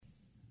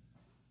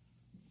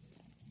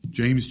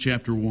James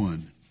chapter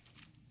 1.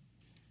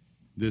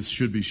 This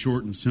should be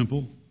short and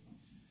simple,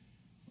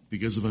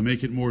 because if I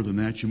make it more than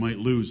that, you might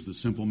lose the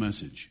simple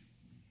message.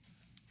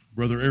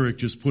 Brother Eric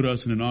just put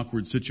us in an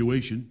awkward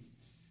situation.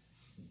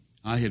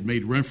 I had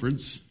made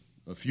reference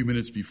a few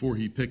minutes before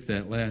he picked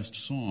that last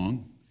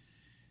song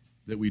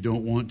that we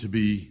don't want to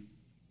be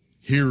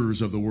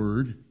hearers of the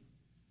word,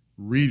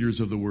 readers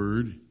of the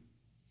word,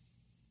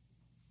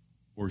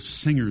 or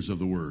singers of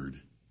the word.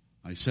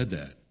 I said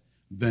that.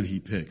 Then he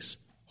picks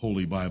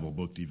Holy Bible,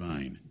 Book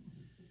Divine.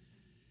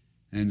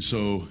 And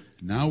so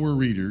now we're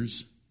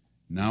readers,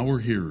 now we're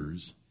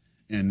hearers,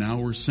 and now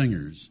we're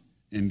singers,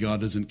 and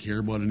God doesn't care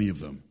about any of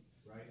them.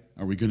 Right.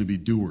 Are we going to be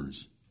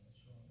doers?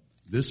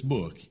 This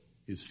book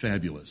is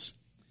fabulous.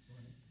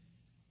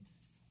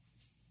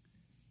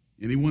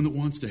 Anyone that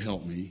wants to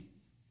help me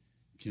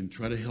can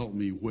try to help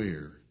me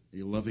where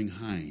a loving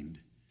hind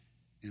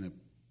and a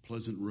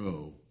pleasant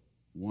roe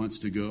wants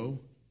to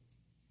go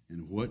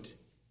and what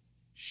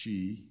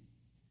she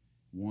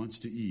wants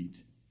to eat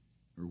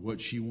or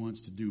what she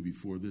wants to do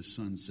before this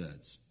sun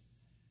sets.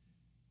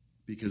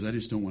 Because I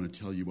just don't want to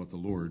tell you about the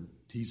Lord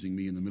teasing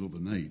me in the middle of the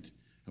night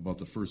about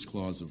the first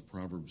clause of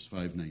Proverbs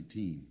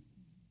 5:19.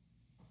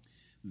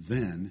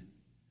 Then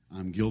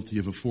I'm guilty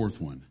of a fourth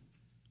one.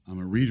 I'm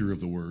a reader of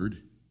the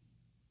word.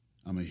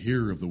 I'm a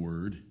hearer of the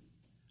word.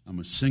 I'm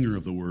a singer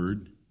of the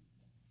word.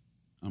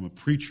 I'm a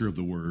preacher of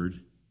the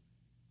word.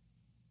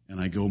 And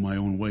I go my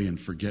own way and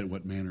forget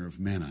what manner of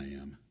man I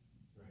am.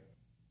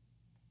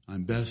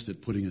 I'm best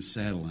at putting a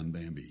saddle on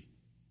Bambi.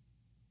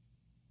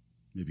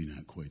 Maybe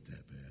not quite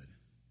that bad.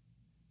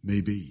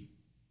 Maybe.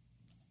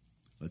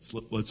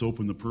 Let's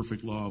open the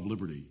perfect law of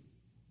liberty.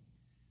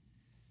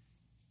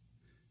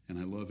 And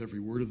I love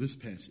every word of this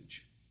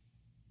passage.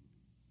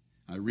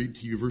 I read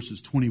to you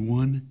verses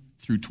 21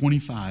 through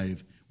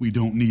 25. We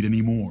don't need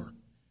any more.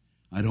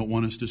 I don't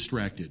want us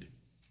distracted.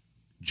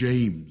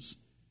 James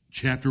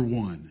chapter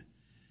 1,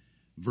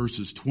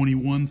 verses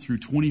 21 through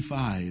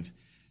 25.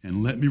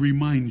 And let me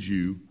remind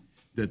you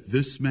that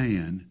this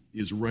man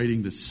is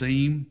writing the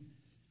same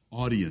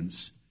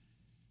audience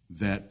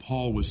that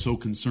Paul was so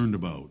concerned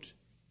about.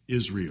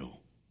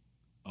 Israel.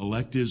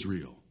 Elect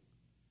Israel.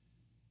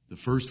 The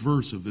first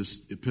verse of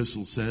this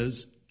epistle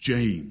says,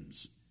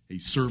 James, a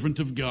servant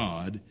of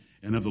God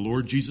and of the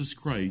Lord Jesus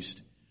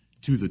Christ,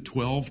 to the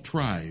 12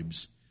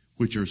 tribes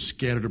which are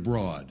scattered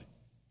abroad,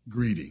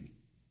 greeting.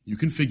 You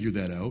can figure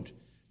that out.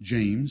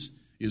 James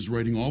is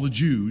writing all the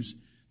Jews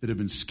that have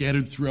been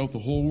scattered throughout the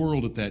whole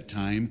world at that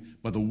time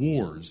by the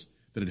wars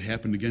that had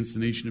happened against the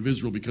nation of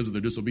Israel because of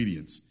their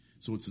disobedience.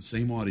 So it's the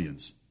same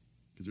audience.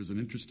 Because there's an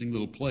interesting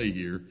little play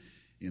here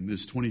in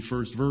this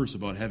 21st verse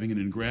about having an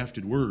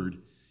engrafted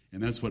word,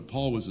 and that's what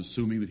Paul was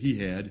assuming that he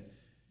had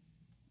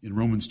in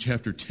Romans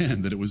chapter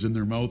 10, that it was in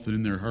their mouth and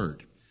in their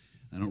heart.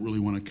 I don't really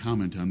want to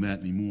comment on that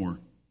anymore.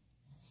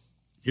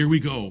 Here we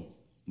go.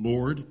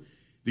 Lord,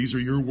 these are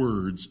your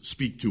words.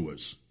 Speak to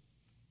us.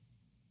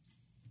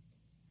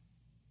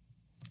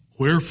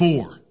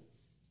 Wherefore,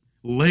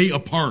 lay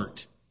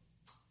apart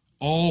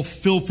all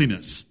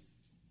filthiness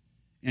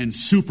and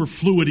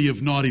superfluity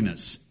of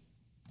naughtiness,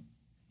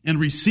 and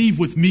receive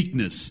with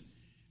meekness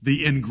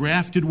the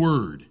engrafted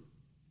word,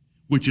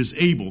 which is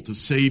able to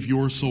save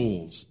your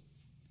souls.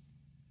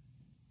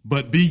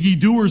 But be ye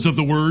doers of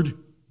the word,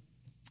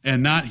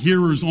 and not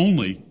hearers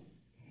only,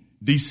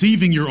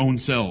 deceiving your own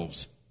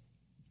selves.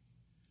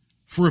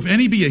 For if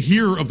any be a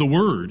hearer of the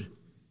word,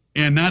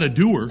 and not a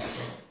doer,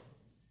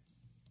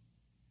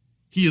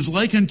 he is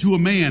like unto a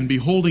man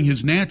beholding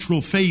his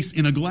natural face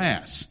in a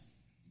glass.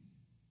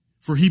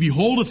 For he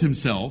beholdeth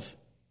himself,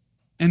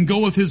 and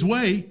goeth his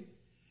way,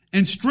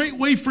 and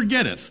straightway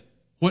forgetteth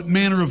what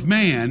manner of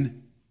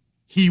man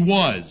he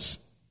was.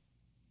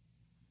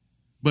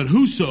 But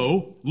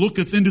whoso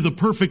looketh into the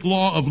perfect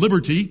law of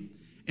liberty,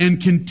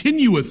 and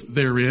continueth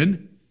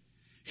therein,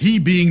 he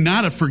being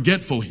not a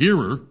forgetful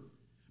hearer,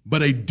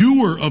 but a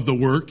doer of the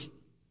work,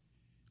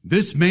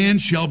 this man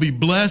shall be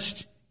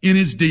blessed in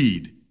his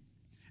deed.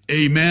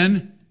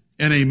 Amen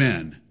and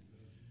amen.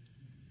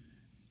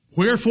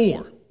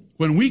 Wherefore,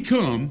 when we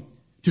come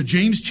to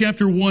James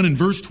chapter 1 and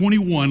verse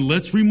 21,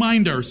 let's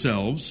remind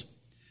ourselves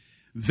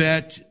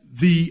that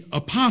the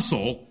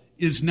apostle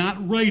is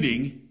not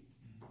writing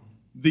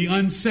the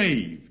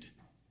unsaved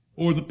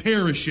or the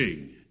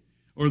perishing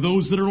or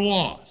those that are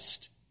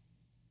lost.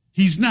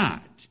 He's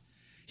not.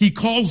 He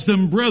calls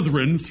them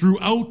brethren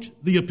throughout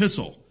the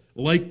epistle,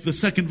 like the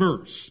second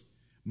verse,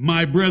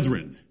 my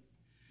brethren.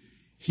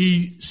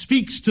 He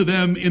speaks to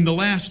them in the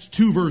last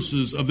two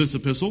verses of this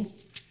epistle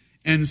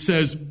and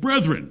says,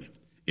 brethren,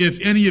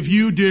 if any of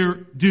you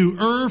do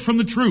err from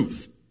the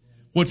truth.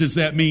 What does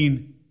that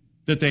mean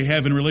that they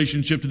have in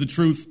relationship to the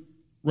truth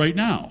right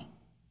now?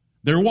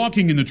 They're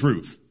walking in the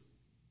truth.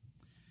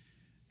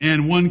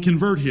 And one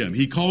convert him.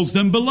 He calls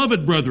them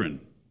beloved brethren.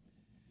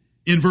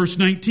 In verse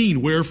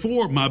 19,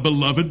 wherefore, my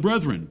beloved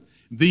brethren,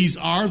 these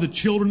are the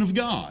children of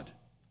God.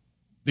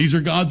 These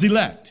are God's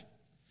elect.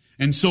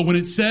 And so when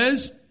it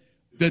says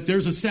that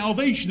there's a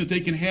salvation that they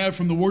can have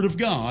from the Word of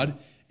God,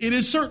 It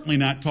is certainly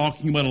not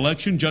talking about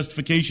election,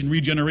 justification,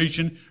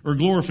 regeneration, or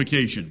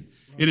glorification.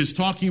 It is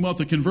talking about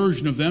the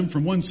conversion of them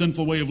from one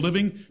sinful way of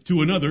living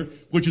to another,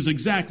 which is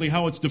exactly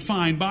how it's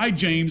defined by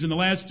James in the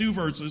last 2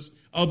 verses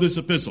of this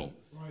epistle.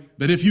 Right.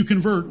 That if you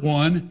convert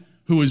one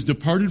who has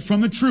departed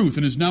from the truth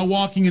and is now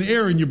walking in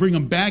error, and you bring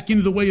them back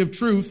into the way of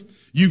truth,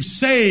 you've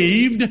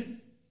saved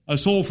a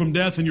soul from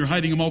death and you're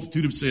hiding a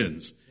multitude of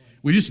sins.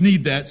 We just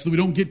need that so that we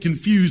don't get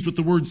confused with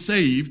the word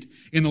saved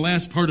in the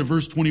last part of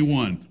verse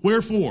 21.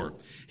 Wherefore,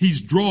 he's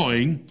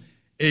drawing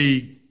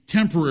a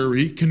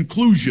temporary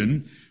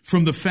conclusion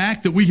from the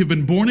fact that we have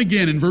been born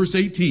again in verse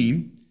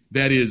 18.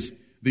 That is,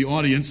 the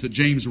audience that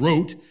James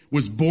wrote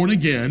was born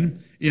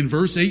again in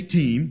verse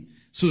 18,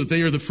 so that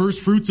they are the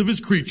first fruits of his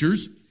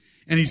creatures.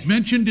 And he's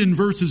mentioned in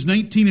verses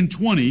 19 and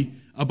 20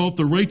 about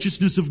the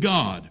righteousness of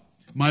God.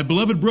 My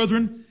beloved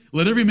brethren,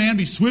 let every man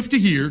be swift to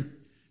hear,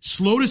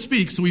 slow to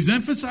speak. So he's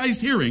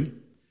emphasized hearing,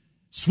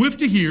 swift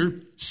to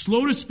hear,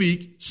 slow to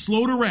speak,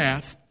 slow to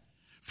wrath,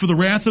 for the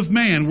wrath of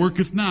man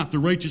worketh not the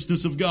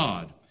righteousness of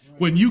God.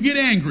 When you get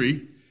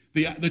angry,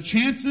 the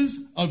chances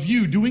of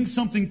you doing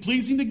something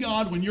pleasing to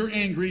God when you're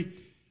angry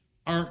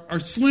are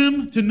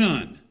slim to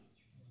none.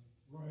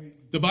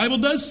 The Bible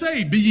does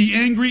say, be ye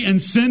angry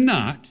and sin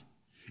not.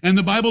 And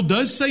the Bible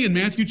does say in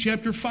Matthew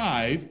chapter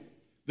 5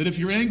 that if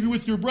you're angry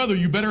with your brother,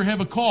 you better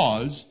have a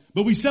cause.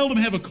 But we seldom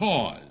have a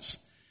cause.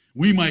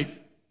 We might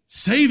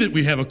say that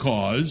we have a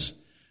cause,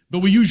 but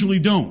we usually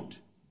don't.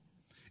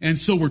 And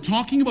so we're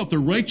talking about the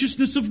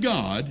righteousness of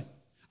God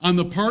on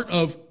the part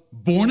of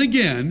born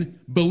again,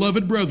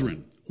 beloved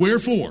brethren.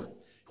 Wherefore,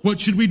 what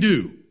should we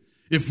do?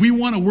 If we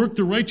want to work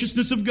the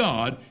righteousness of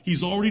God,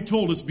 he's already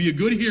told us, be a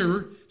good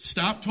hearer,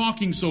 stop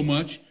talking so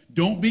much,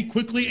 don't be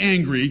quickly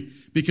angry,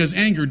 because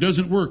anger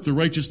doesn't work the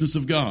righteousness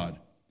of God.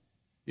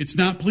 It's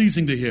not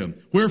pleasing to him.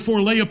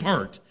 Wherefore lay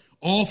apart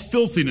all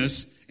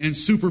filthiness and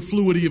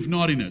superfluity of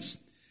naughtiness.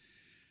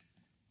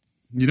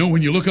 You know,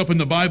 when you look up in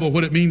the Bible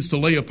what it means to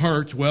lay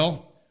apart,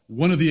 well,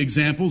 one of the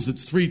examples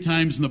that's 3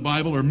 times in the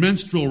Bible are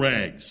menstrual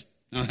rags.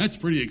 Now that's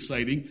pretty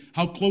exciting.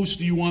 How close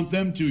do you want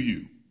them to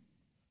you?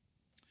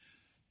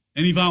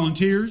 Any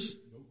volunteers?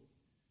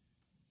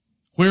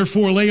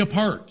 Wherefore lay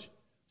apart.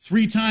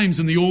 3 times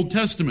in the Old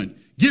Testament.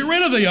 Get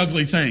rid of the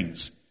ugly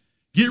things.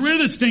 Get rid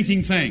of the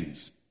stinking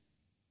things.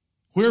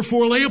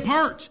 Wherefore lay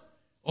apart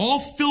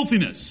all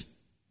filthiness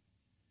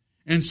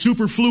and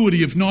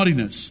superfluity of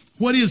naughtiness.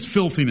 What is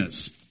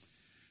filthiness?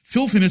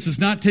 Filthiness is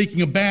not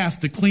taking a bath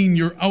to clean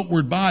your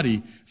outward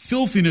body.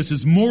 Filthiness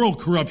is moral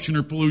corruption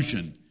or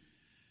pollution.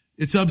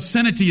 It's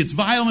obscenity, it's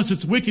vileness,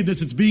 it's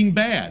wickedness, it's being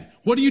bad.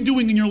 What are you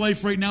doing in your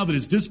life right now that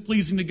is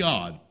displeasing to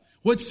God?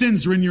 What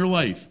sins are in your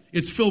life?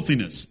 It's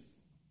filthiness.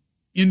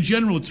 In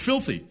general, it's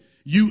filthy.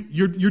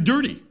 You're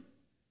dirty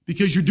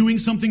because you're doing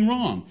something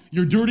wrong.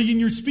 You're dirty in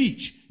your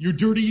speech. You're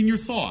dirty in your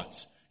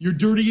thoughts. You're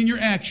dirty in your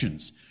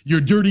actions.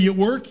 You're dirty at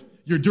work.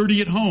 You're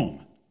dirty at home.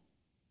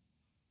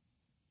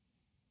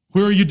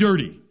 Where are you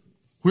dirty?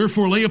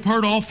 Wherefore lay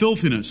apart all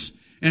filthiness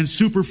and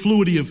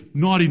superfluity of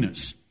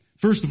naughtiness.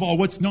 First of all,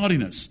 what's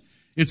naughtiness?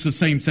 It's the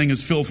same thing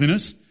as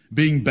filthiness,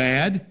 being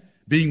bad,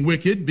 being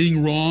wicked,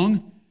 being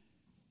wrong.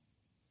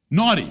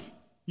 Naughty.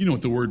 You know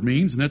what the word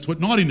means, and that's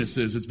what naughtiness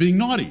is. It's being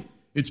naughty.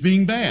 It's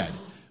being bad.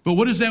 But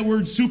what is that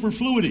word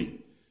superfluity?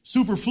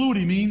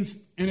 Superfluity means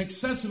an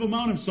excessive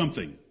amount of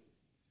something.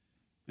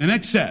 An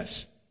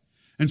excess.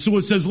 And so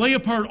it says, lay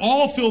apart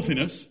all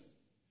filthiness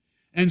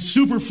and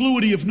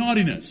superfluity of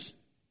naughtiness.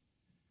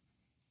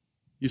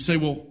 You say,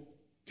 well,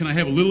 can I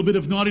have a little bit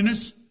of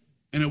naughtiness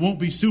and it won't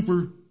be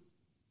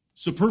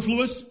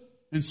superfluous?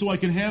 And so I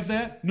can have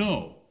that?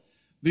 No.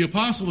 The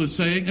apostle is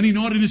saying any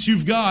naughtiness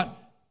you've got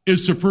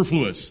is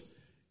superfluous.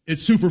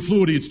 It's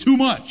superfluity. It's too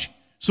much.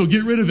 So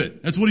get rid of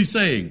it. That's what he's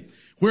saying.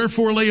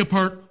 Wherefore lay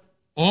apart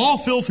all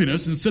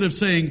filthiness. Instead of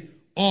saying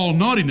all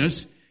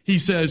naughtiness, he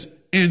says,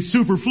 and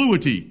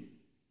superfluity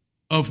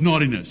of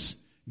naughtiness.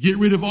 Get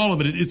rid of all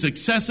of it. It's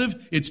excessive.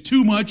 It's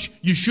too much.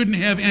 You shouldn't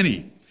have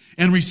any.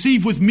 And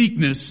receive with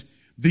meekness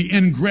the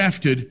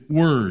engrafted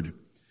word.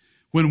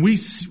 When we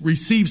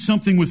receive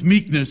something with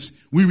meekness,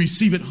 we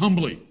receive it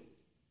humbly.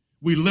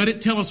 We let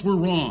it tell us we're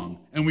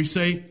wrong. And we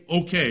say,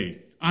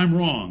 okay, I'm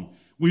wrong.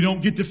 We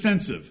don't get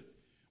defensive.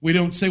 We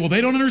don't say, well,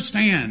 they don't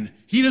understand.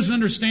 He doesn't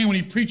understand when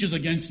he preaches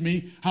against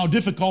me how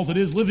difficult it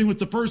is living with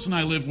the person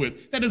I live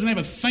with. That doesn't have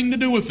a thing to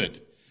do with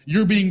it.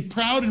 You're being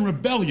proud and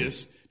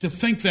rebellious to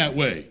think that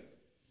way.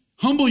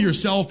 Humble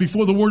yourself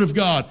before the word of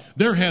God.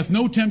 There hath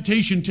no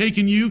temptation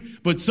taken you,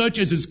 but such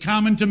as is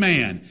common to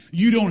man.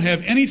 You don't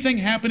have anything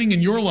happening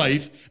in your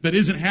life that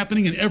isn't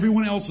happening in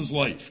everyone else's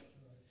life.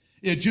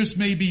 It just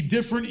may be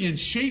different in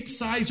shape,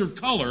 size, or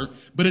color,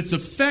 but its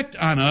effect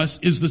on us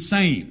is the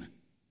same.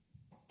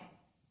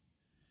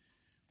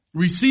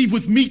 Receive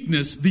with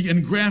meekness the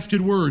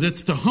engrafted word.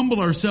 It's to humble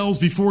ourselves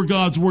before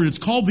God's word. It's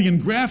called the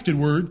engrafted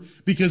word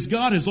because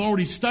God has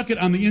already stuck it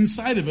on the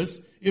inside of us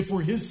if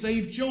we're his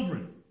saved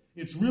children.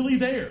 It's really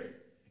there.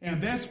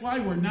 And that's why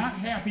we're not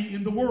happy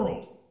in the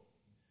world.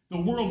 The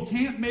world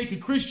can't make a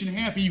Christian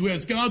happy who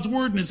has God's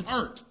word in his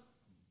heart.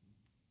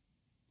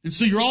 And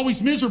so you're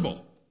always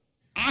miserable.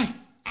 I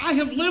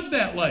have lived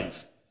that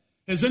life.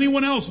 Has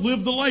anyone else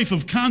lived the life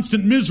of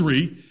constant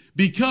misery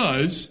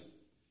because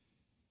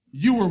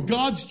you were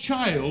God's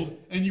child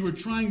and you were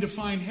trying to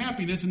find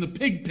happiness in the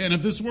pig pen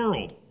of this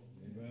world?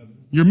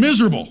 Amen. You're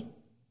miserable.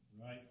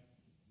 Right.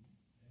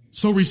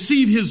 So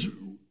receive his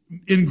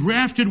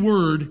engrafted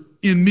word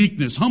in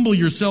meekness. Humble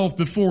yourself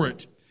before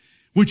it,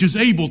 which is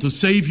able to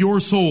save your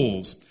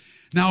souls.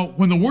 Now,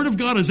 when the word of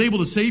God is able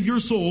to save your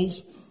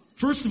souls,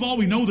 first of all,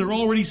 we know they're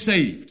already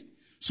saved.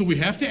 So we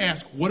have to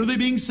ask, what are they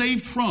being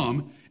saved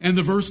from? And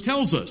the verse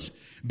tells us,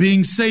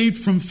 being saved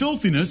from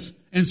filthiness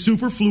and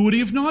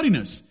superfluity of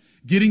naughtiness.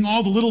 Getting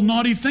all the little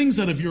naughty things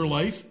out of your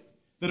life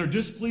that are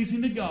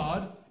displeasing to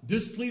God,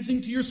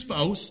 displeasing to your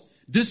spouse,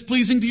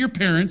 displeasing to your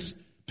parents,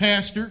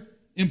 pastor,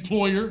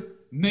 employer,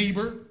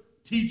 neighbor,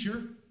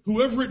 teacher,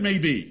 whoever it may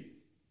be.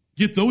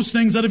 Get those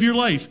things out of your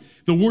life.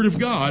 The Word of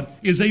God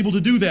is able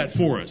to do that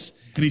for us.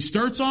 And he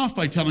starts off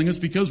by telling us,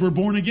 because we're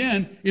born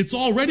again, it's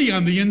already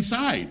on the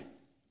inside.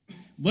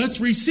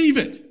 Let's receive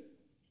it.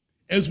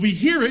 As we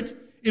hear it,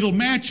 it'll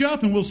match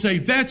up and we'll say,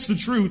 that's the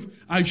truth.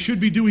 I should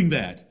be doing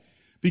that.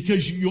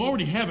 Because you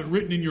already have it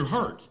written in your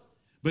heart.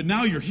 But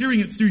now you're hearing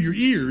it through your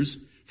ears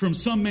from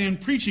some man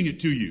preaching it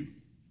to you.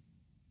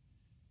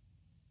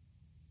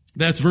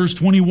 That's verse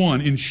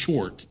 21 in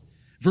short.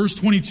 Verse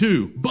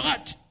 22,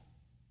 but,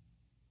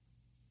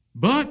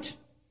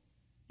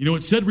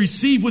 it said,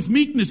 receive with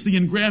meekness the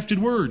engrafted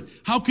word.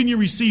 How can you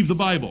receive the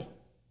Bible?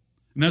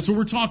 And that's what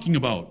we're talking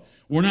about.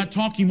 We're not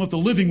talking about the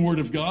living word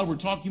of God. We're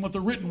talking about the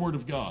written word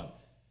of God.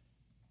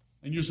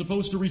 And you're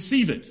supposed to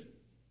receive it.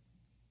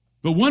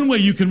 But one way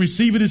you can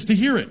receive it is to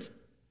hear it.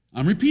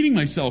 I'm repeating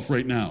myself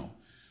right now.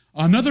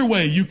 Another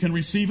way you can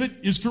receive it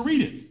is to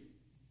read it.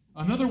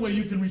 Another way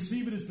you can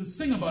receive it is to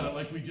sing about it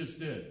like we just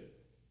did.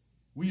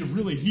 We have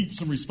really heaped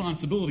some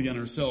responsibility on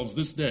ourselves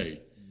this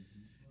day.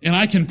 And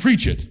I can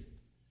preach it.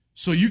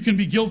 So you can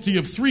be guilty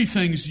of three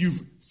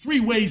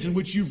ways in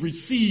which you've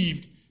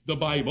received the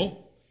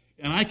Bible.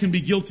 And I can be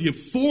guilty of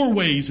 4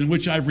 ways in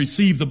which I've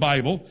received the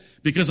Bible,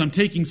 because I'm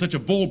taking such a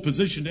bold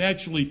position to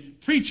actually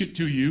preach it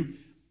to you.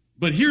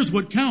 But here's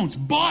what counts.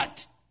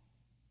 But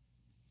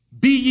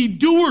be ye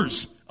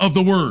doers of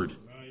the word,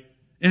 right,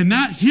 and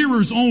not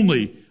hearers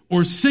only,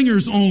 or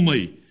singers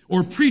only,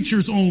 or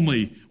preachers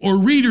only, or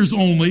readers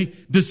only,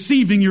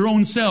 deceiving your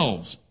own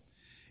selves.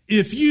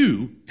 If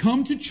you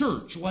come to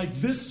church like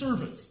this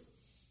service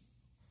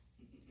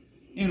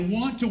and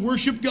want to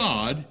worship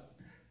God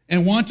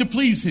and want to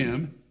please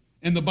him,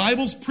 and the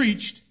Bible's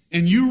preached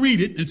and you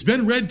read it, and it's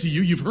been read to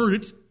you, you've heard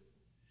it,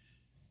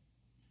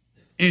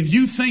 and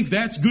you think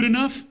that's good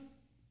enough,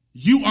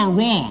 you are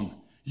wrong.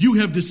 You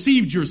have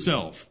deceived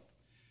yourself.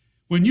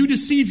 When you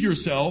deceive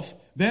yourself,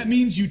 that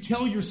means you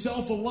tell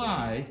yourself a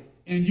lie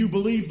and you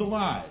believe the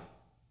lie.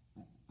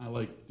 I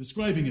like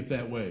describing it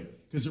that way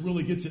because it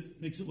really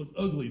makes it look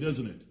ugly,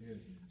 doesn't it?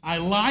 I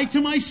lie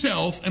to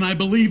myself and I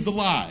believe the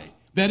lie.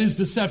 That is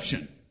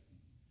deception.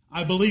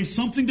 I believe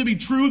something to be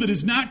true that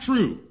is not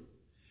true.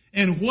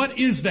 And what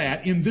is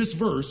that in this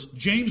verse,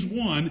 James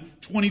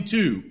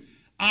 1:22?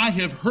 I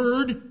have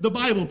heard the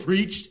Bible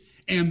preached,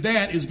 and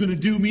that is going to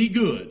do me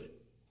good.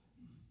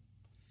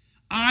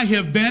 I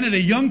have been at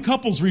a young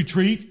couples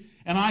retreat,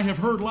 and I have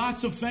heard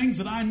lots of things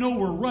that I know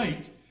were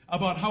right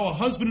about how a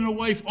husband and a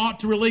wife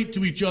ought to relate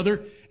to each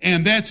other,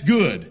 and that's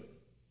good.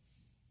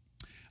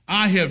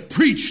 I have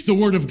preached the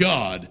Word of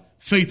God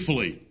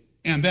faithfully,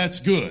 and that's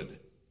good.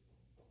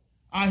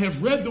 I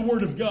have read the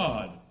Word of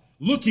God,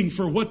 looking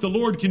for what the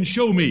Lord can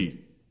show me.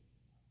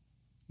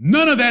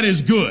 None of that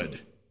is good.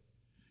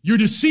 You're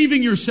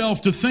deceiving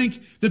yourself to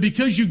think that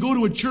because you go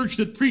to a church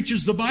that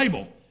preaches the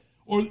Bible,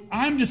 or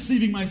I'm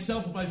deceiving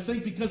myself if I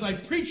think because I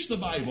preach the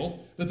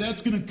Bible that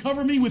that's going to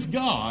cover me with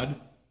God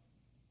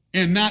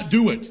and not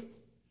do it.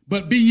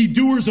 But be ye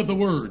doers of the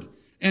word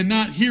and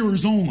not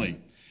hearers only.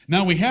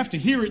 Now we have to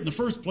hear it in the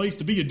first place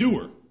to be a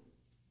doer.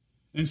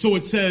 And so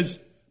it says,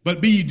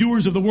 but be ye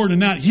doers of the word and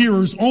not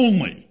hearers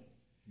only.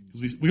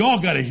 Because we all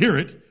got to hear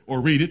it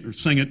or read it or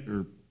sing it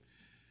or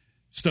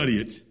study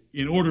it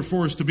in order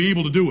for us to be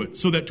able to do it.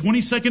 So that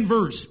 22nd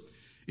verse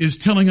is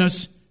telling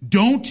us,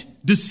 don't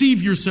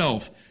deceive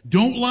yourself.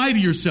 Don't lie to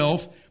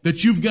yourself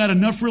that you've got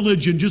enough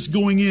religion just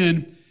going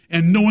in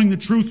and knowing the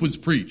truth was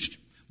preached.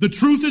 The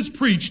truth is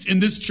preached in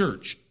this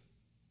church.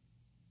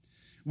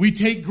 We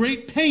take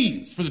great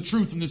pains for the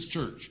truth in this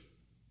church.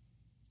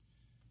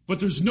 But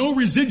there's no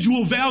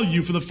residual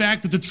value for the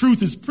fact that the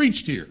truth is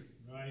preached here.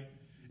 Right.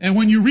 And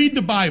when you read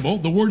the Bible,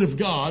 the Word of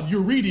God,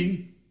 you're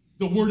reading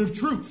the Word of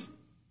truth.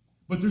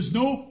 But there's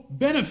no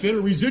benefit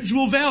or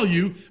residual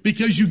value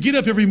because you get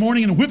up every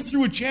morning and whip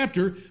through a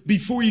chapter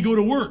before you go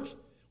to work.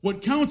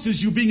 What counts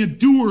is you being a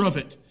doer of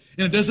it.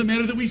 And it doesn't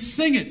matter that we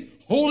sing it.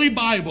 Holy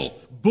Bible,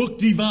 book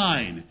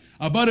divine.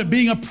 About it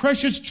being a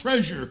precious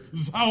treasure,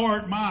 thou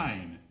art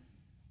mine.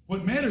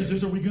 What matters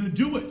is, are we going to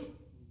do it?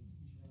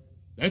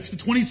 That's the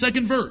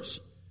 22nd verse.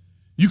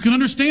 You can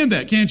understand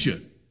that, can't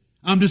you?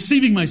 I'm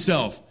deceiving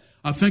myself.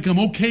 I think I'm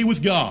okay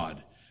with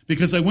God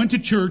because I went to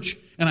church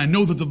and I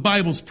know that the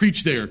Bible's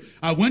preached there.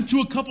 I went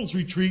to a couples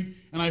retreat,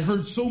 and I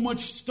heard so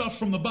much stuff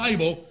from the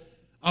Bible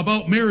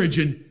about marriage,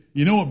 and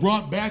it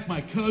brought back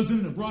my cousin,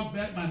 and it brought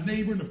back my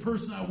neighbor, and the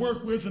person I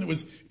work with, and it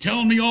was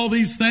telling me all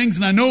these things,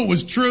 and I know it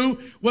was true.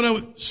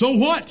 So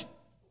what?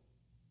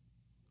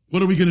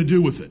 What are we going to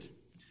do with it?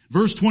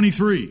 Verse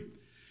 23,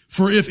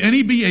 for if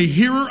any be a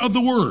hearer of the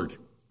word,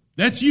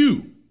 that's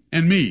you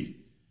and me,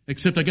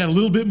 except I got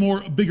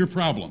a bigger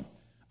problem.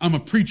 I'm a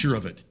preacher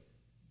of it.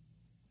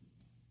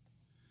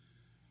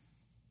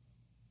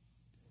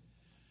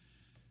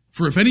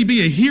 For if any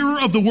be a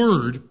hearer of the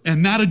word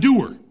and not a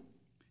doer,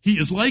 he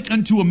is like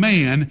unto a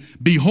man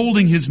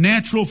beholding his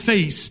natural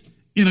face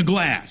in a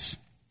glass.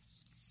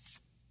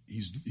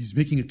 He's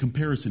making a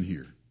comparison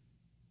here.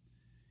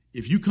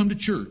 If you come to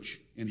church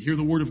and hear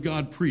the word of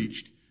God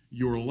preached,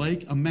 you're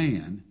like a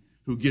man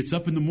who gets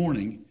up in the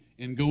morning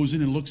and goes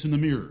in and looks in the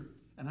mirror.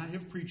 And I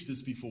have preached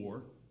this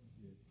before.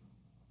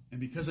 And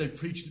because I've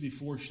preached it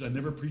before, should I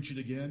never preach it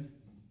again?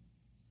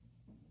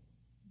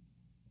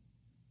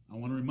 I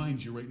want to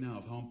remind you right now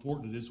of how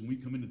important it is when we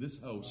come into this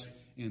house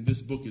and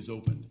this book is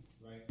opened.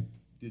 Right.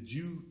 Did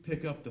you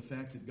pick up the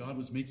fact that God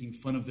was making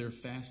fun of their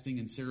fasting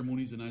and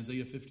ceremonies in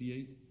Isaiah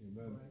 58?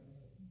 Amen.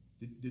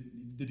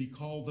 Did he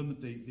call them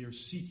that they are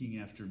seeking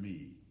after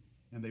me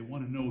and they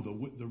want to know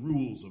the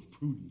rules of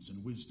prudence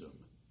and wisdom?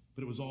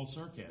 But it was all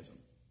sarcasm.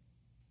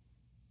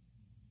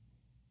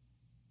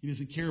 He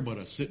doesn't care about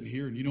us sitting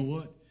here, and you know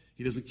what?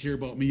 He doesn't care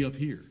about me up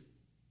here.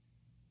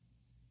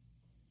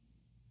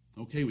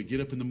 Okay, we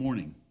get up in the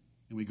morning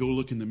and we go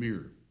look in the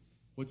mirror.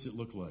 What's it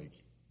look like?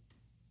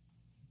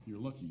 You're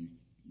lucky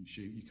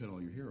you cut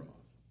all your hair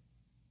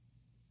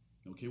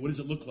off. Okay, what does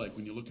it look like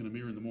when you look in a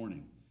mirror in the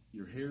morning?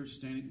 Your hair's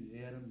standing,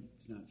 Adam,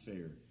 it's not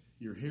fair.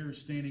 Your hair is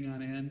standing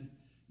on end.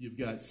 You've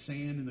got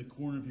sand in the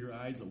corner of your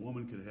eyes. A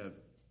woman could have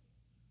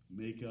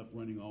makeup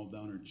running all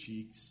down her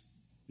cheeks.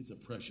 It's a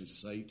precious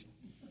sight.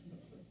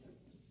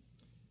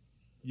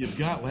 You've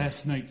got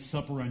last night's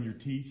supper on your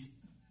teeth.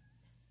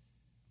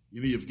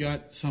 You've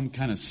got some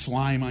kind of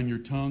slime on your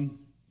tongue.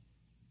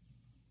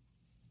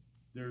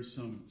 There's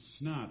some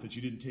snot that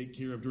you didn't take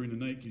care of during the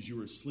night because you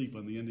were asleep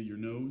on the end of your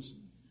nose.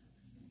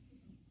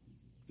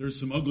 There's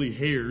some ugly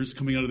hairs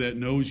coming out of that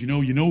nose. You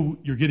know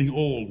you're getting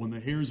old when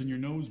the hairs in your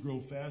nose grow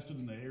faster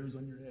than the hairs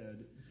on your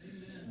head.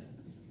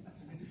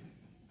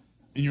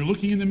 And you're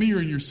looking in the mirror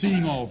and you're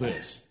seeing all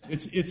this.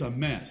 It's a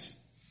mess.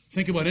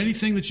 Think about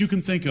anything that you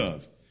can think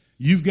of.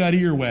 You've got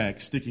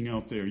earwax sticking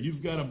out there.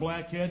 You've got a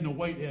black head and a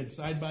white head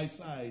side by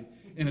side,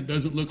 and it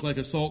doesn't look like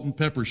a salt and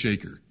pepper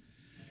shaker.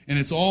 And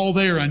it's all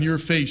there on your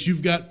face.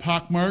 You've got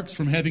pock marks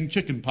from having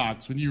chicken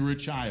pox when you were a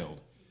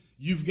child.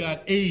 You've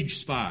got age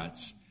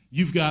spots.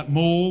 You've got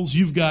moles.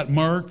 You've got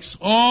marks.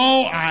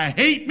 Oh, I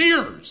hate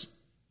mirrors.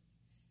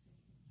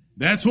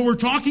 That's what we're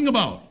talking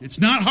about. It's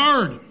not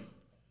hard.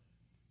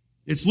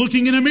 It's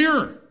looking in a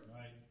mirror.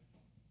 Right.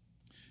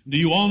 Do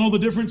you all know the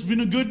difference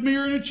between a good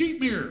mirror and a cheap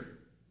mirror?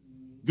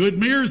 Good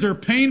mirrors are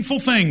painful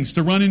things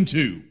to run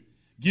into.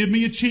 Give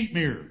me a cheap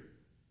mirror.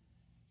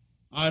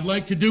 I'd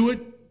like to do it.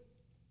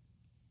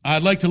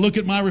 I'd like to look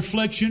at my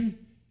reflection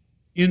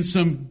in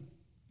some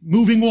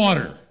moving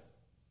water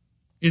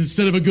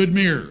instead of a good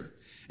mirror.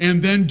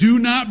 And then do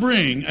not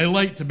bring a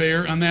light to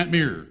bear on that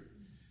mirror.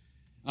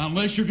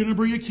 Unless you're going to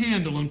bring a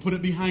candle and put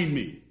it behind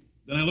me.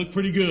 Then I look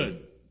pretty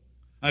good.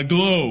 I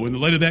glow in the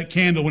light of that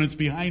candle when it's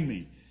behind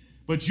me.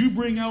 But you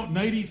bring out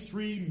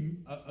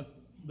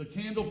the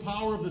candle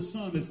power of the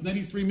sun that's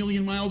 93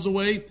 million miles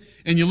away,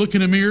 and you look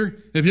in a mirror.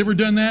 Have you ever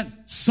done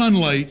that?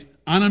 Sunlight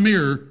on a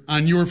mirror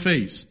on your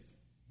face.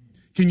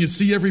 Can you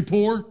see every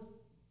pore?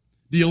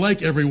 Do you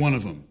like every one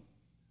of them?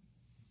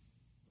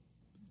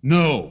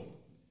 No.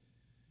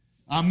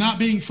 I'm not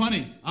being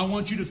funny. I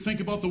want you to think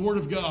about the Word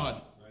of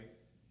God. Right.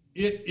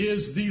 It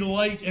is the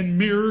light and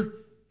mirror,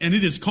 and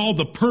it is called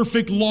the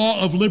perfect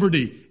law of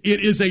liberty.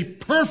 It is a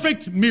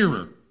perfect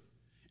mirror,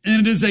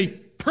 and it is a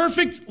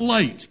perfect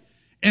light.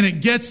 And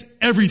it gets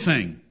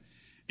everything.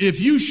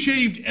 If you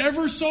shaved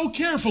ever so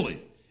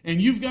carefully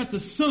and you've got the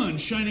sun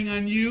shining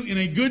on you in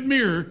a good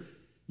mirror,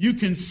 you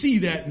can see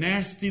that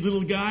nasty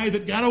little guy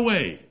that got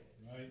away.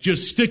 Right.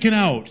 Just sticking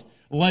out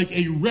like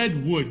a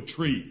redwood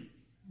tree.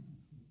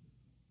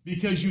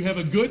 Because you have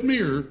a good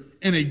mirror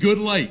and a good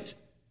light.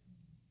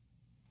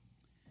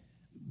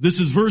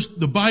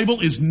 The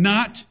Bible is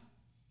not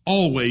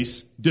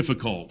always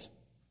difficult.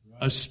 Right.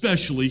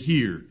 Especially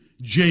here.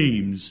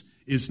 James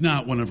is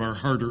not one of our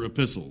harder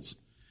epistles.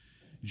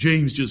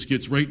 James just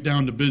gets right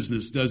down to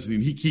business, doesn't he?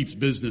 And he keeps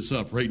business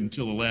up right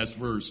until the last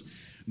verse.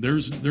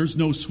 There's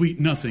no sweet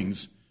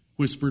nothings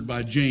whispered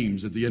by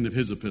James at the end of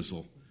his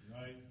epistle.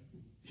 Right.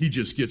 He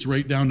just gets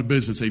right down to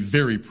business, a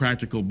very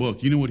practical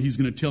book. You know what he's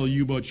going to tell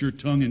you about your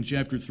tongue in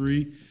chapter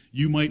 3?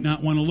 You might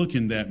not want to look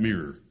in that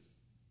mirror.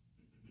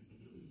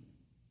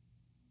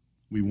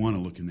 We want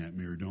to look in that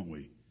mirror, don't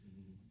we?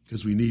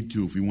 Because we need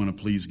to if we want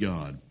to please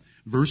God.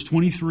 Verse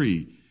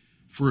 23,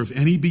 for if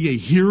any be a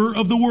hearer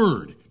of the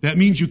word, that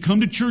means you come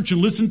to church and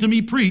listen to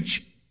me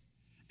preach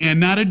and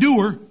not a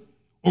doer,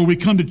 or we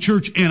come to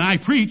church and I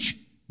preach,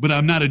 but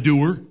I'm not a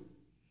doer.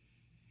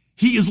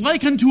 He is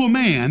like unto a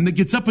man that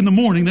gets up in the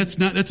morning, that's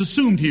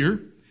assumed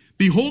here,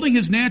 beholding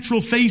his natural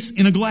face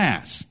in a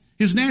glass.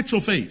 His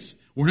natural face.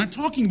 We're not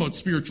talking about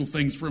spiritual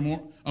things for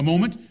a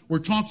moment. We're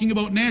talking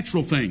about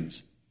natural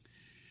things.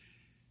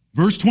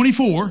 Verse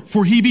 24,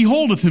 for he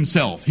beholdeth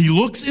himself. He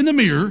looks in the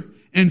mirror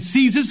and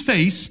sees his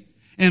face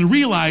and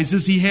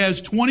realizes he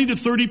has 20 to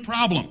 30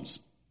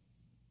 problems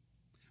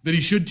that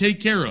he should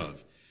take care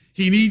of.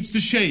 He needs to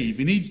shave.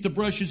 He needs to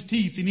brush his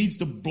teeth. He needs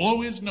to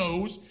blow his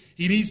nose.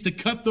 He needs to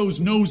cut those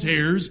nose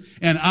hairs,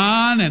 and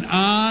on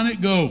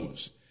it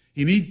goes.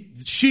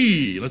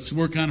 Let's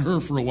work on her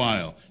for a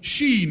while.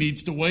 She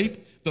needs to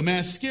wipe the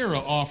mascara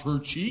off her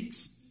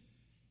cheeks.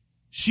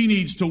 She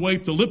needs to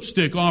wipe the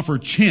lipstick off her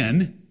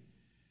chin.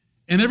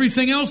 And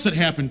everything else that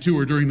happened to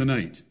her during the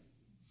night.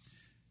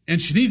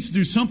 And she needs to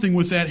do something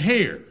with that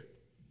hair.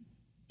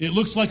 It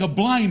looks like a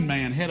blind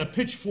man had a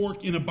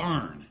pitchfork in a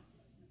barn.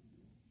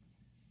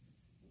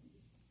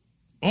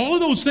 All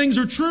of those things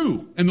are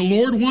true. And the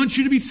Lord wants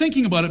you to be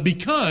thinking about it,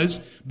 because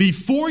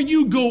before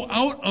you go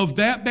out of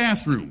that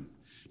bathroom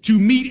to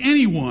meet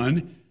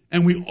anyone,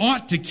 and we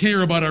ought to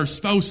care about our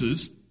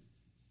spouses,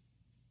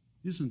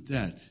 isn't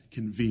that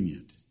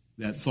convenient?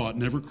 That thought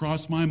never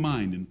crossed my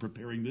mind in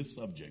preparing this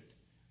subject.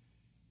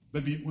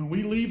 But when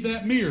we leave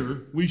that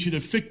mirror, we should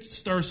have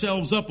fixed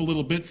ourselves up a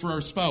little bit for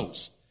our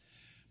spouse.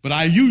 But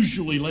I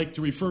usually like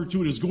to refer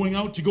to it as going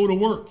out to go to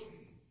work.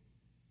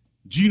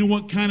 Do you know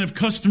what kind of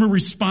customer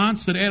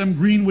response that Adam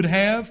Green would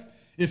have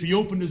if he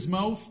opened his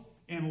mouth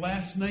and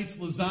last night's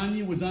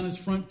lasagna was on his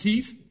front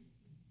teeth?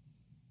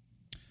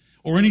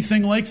 Or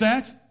anything like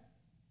that?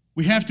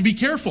 We have to be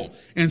careful.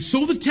 And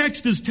so the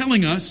text is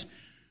telling us,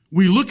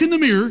 we look in the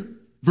mirror,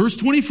 verse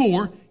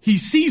 24, he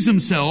sees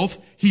himself,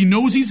 he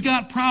knows he's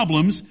got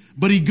problems,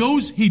 but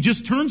he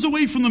just turns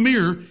away from the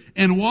mirror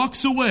and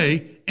walks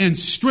away, and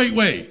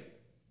straightway,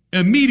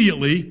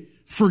 immediately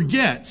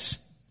forgets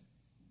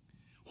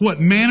what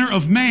manner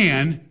of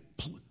man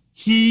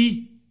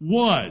he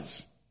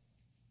was.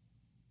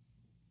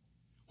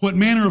 What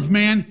manner of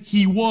man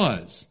he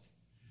was.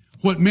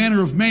 What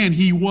manner of man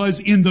he was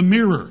in the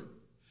mirror.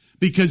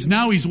 Because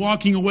now he's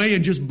walking away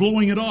and just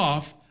blowing it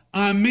off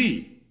on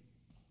me.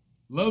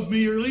 Love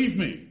me or leave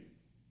me.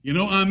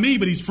 On me,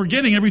 but he's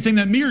forgetting everything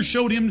that mirror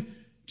showed him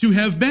to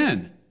have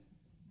been.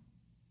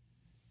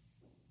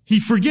 He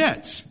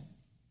forgets.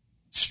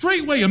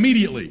 Straightway,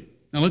 immediately.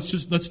 Now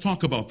let's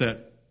talk about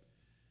that.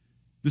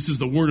 This is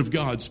the Word of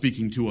God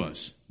speaking to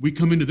us. We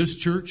come into this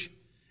church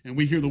and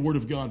we hear the Word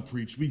of God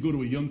preached. We go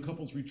to a young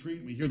couples retreat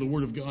and we hear the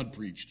Word of God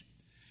preached.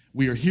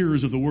 We are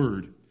hearers of the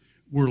Word.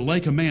 We're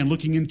like a man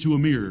looking into a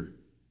mirror.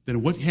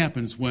 Then what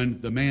happens when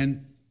the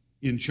man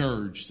in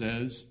charge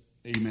says,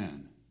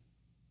 Amen?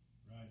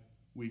 Right.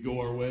 We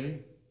go our way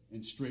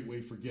and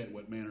straightway forget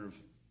what manner of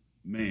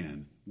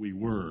man we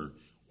were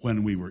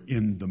when we were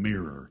in the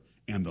mirror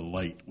and the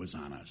light was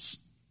on us.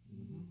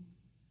 Mm-hmm.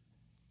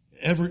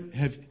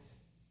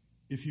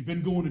 If you've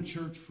been going to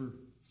church for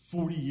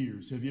 40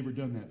 years, have you ever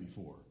done that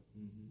before?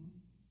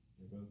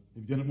 Mm-hmm.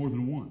 Have you done it more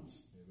than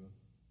once?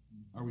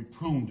 Are we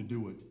prone to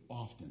do it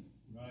often?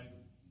 Right.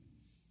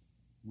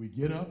 We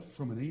get up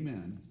from an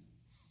amen.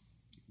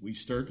 We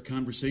start a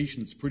conversation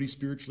that's pretty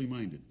spiritually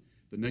minded.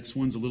 The next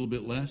one's a little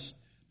bit less.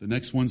 The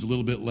next one's a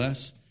little bit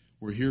less.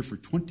 We're here for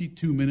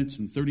 22 minutes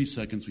and 30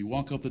 seconds. We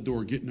walk out the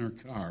door, get in our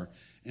car,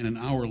 and an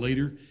hour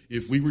later,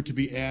 if we were to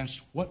be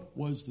asked what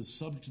was the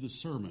subject of the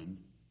sermon,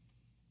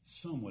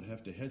 some would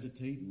have to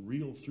hesitate and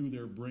reel through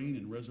their brain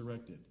and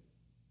resurrect it.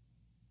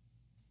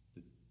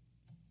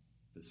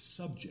 The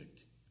subject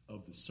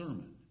of the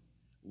sermon,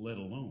 let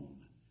alone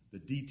the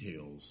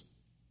details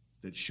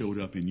that showed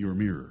up in your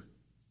mirror.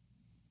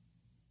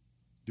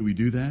 Do we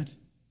do that?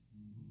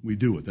 We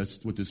do it.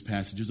 That's what this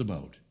passage is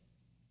about.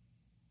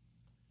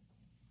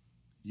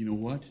 You know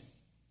what?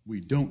 We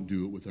don't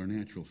do it with our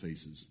natural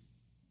faces.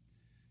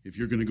 If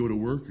you're going to go to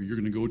work or you're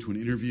going to go to an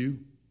interview,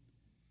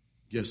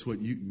 guess what?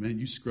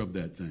 You scrub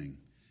that thing.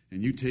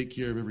 And you take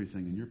care of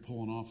everything. And you're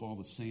pulling off all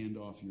the sand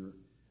off your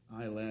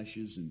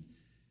eyelashes. And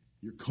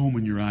you're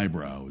combing your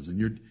eyebrows. And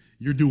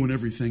you're doing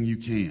everything you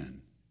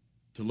can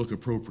to look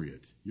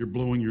appropriate. You're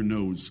blowing your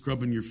nose,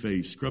 scrubbing your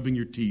face, scrubbing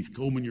your teeth,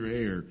 combing your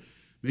hair,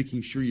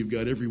 making sure you've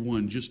got every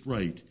one just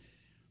right.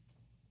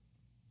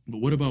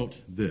 But what about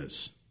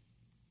this?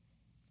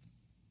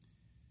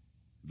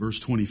 Verse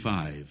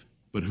 25,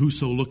 but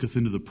whoso looketh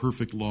into the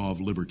perfect law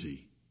of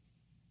liberty.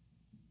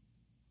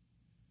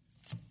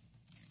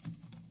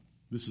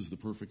 This is the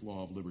perfect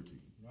law of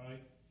liberty.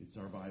 Right. It's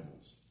our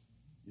Bibles.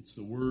 It's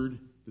the word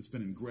that's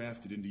been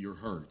engrafted into your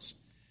hearts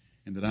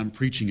and that I'm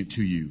preaching it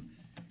to you.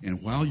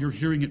 And while you're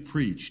hearing it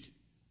preached,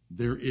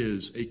 there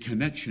is a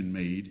connection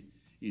made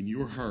in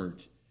your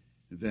heart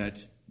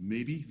that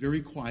maybe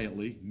very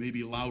quietly,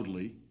 maybe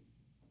loudly,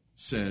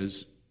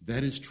 says,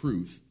 that is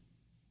truth,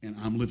 and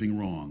I'm living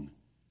wrong,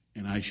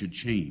 and I should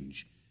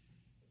change.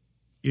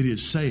 It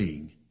is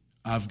saying,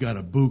 I've got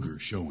a booger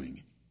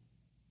showing.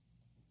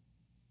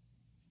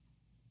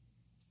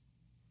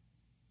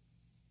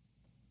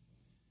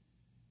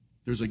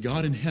 There's a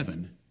God in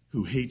heaven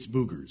who hates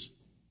boogers.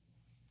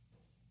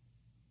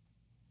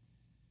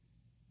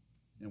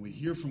 and we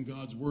hear from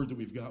God's word that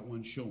we've got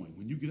one showing.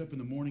 When you get up in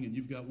the morning and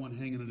you've got one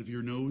hanging out of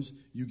your nose,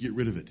 you get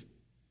rid of it.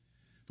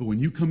 But when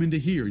you come into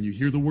here and you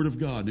hear the word of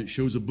God and it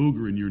shows a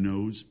booger in your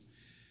nose,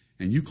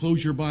 and you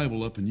close your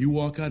Bible up and you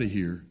walk out of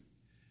here,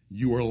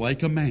 you are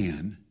like a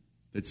man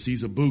that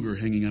sees a booger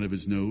hanging out of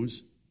his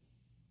nose.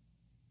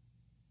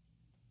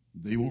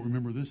 They won't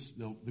remember this.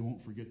 They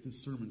won't forget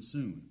this sermon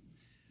soon.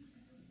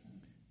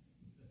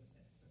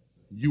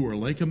 You are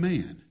like a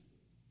man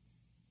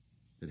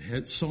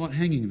that saw it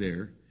hanging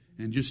there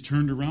and just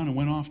turned around and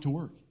went off to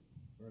work.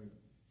 Right.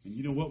 And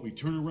you know what? We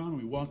turn around and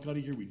we walk out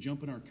of here, we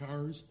jump in our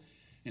cars,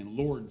 and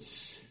Lord,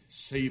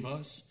 save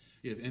us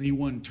if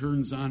anyone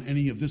turns on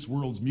any of this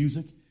world's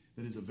music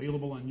that is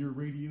available on your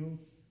radio,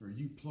 or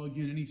you plug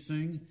in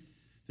anything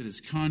that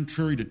is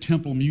contrary to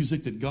temple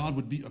music that God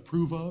would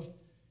approve of.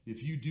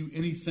 If you do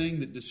anything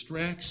that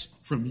distracts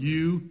from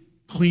you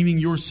cleaning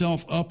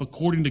yourself up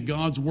according to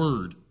God's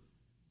word.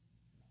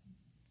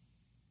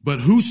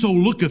 But whoso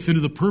looketh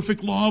into the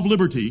perfect law of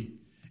liberty,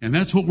 and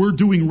that's what we're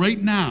doing right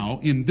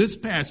now in this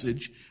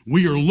passage,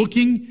 we are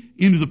looking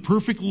into the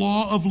perfect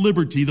law of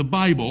liberty, the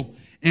Bible,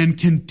 and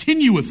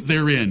continueth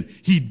therein.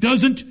 He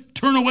doesn't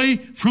turn away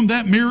from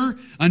that mirror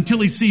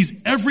until he sees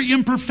every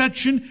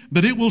imperfection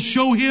that it will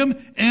show him,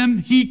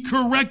 and he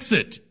corrects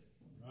it.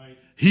 Right.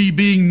 He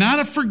being not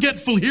a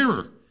forgetful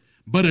hearer,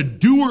 but a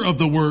doer of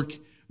the work,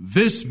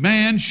 this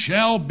man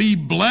shall be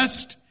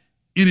blessed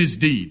in his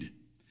deed.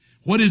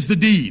 What is the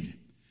deed?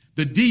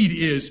 The deed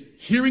is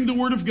hearing the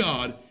word of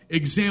God,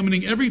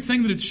 examining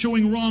everything that it's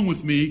showing wrong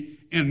with me,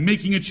 and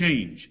making a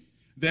change.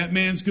 That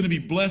man's going to be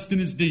blessed in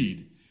his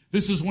deed.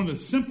 This is one of the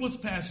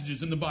simplest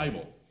passages in the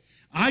Bible.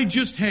 I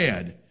just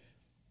had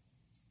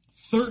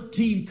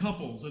 13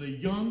 couples at a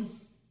young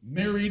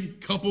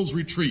married couples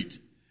retreat.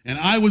 And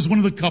I was one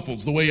of the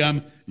couples, the way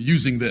I'm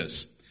using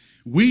this.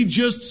 We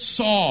just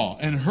saw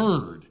and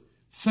heard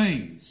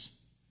things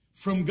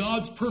from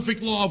God's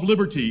perfect law of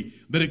liberty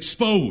that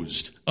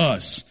exposed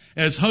us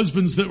as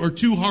husbands that were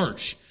too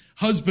harsh,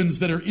 husbands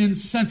that are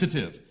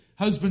insensitive,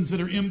 husbands that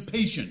are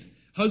impatient,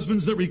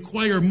 husbands that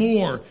require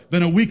more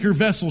than a weaker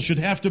vessel should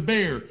have to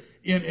bear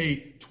in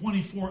a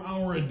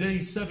 24-hour-a-day,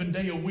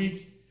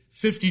 7-day-a-week,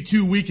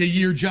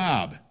 52-week-a-year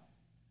job.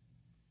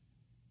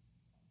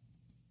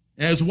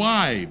 As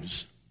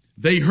wives,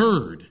 they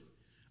heard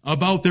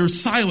about their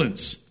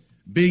silence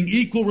being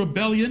equal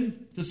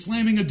rebellion to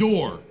slamming a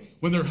door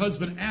when their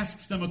husband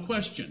asks them a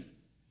question.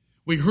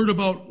 We heard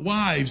about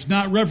wives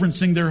not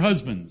reverencing their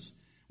husbands.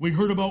 We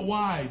heard about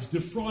wives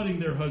defrauding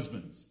their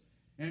husbands.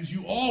 And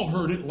you all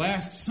heard it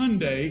last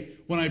Sunday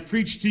when I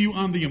preached to you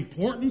on the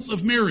importance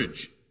of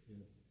marriage.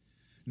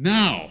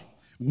 Now,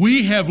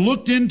 we have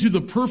looked into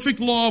the perfect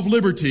law of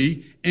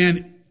liberty,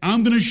 and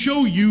I'm going to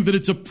show you that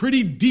it's a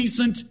pretty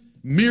decent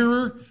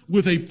mirror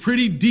with a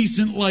pretty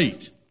decent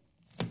light.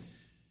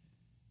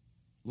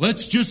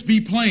 Let's just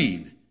be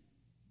plain.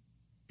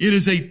 It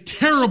is a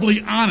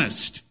terribly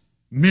honest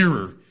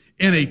mirror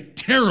and a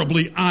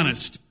terribly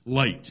honest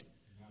light.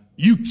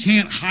 You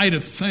can't hide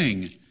a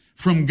thing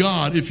from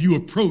God if you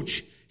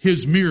approach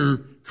his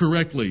mirror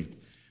correctly.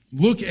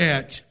 Look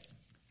at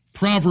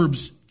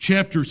Proverbs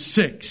chapter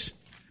 6.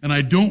 And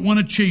I don't want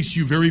to chase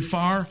you very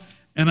far,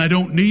 and I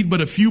don't need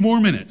but a few more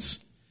minutes,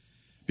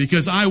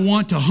 because I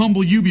want to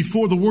humble you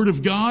before the Word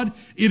of God.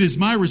 It is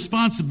my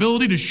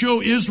responsibility to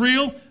show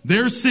Israel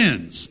their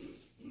sins.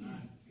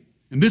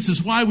 And this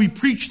is why we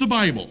preach the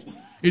Bible.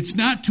 It's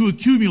not to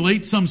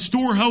accumulate some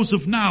storehouse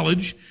of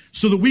knowledge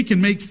so that we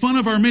can make fun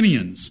of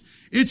Arminians.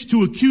 It's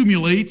to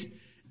accumulate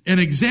an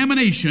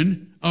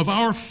examination of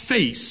our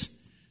face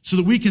so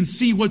that we can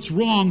see what's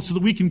wrong, so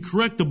that we can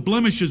correct the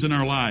blemishes in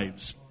our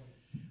lives.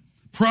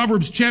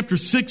 Proverbs chapter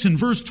 6 and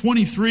verse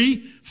 23,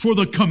 for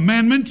the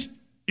commandment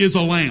is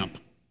a lamp,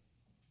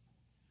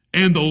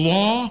 and the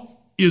law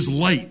is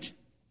light,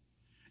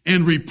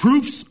 and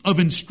reproofs of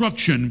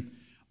instruction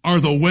are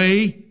the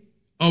way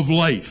of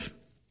life.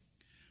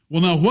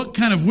 Well, now, what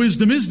kind of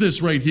wisdom is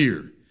this right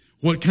here?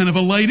 What kind of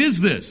a light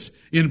is this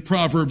in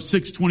Proverbs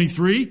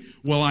 6:23?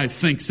 Well, I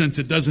think since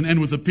it doesn't end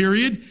with a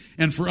period,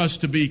 and for us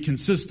to be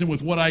consistent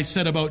with what I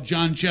said about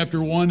John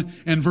chapter 1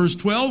 and verse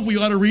 12, we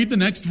ought to read the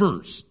next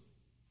verse.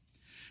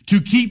 To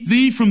keep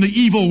thee from the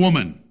evil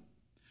woman,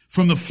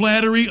 from the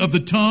flattery of the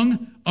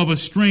tongue of a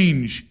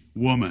strange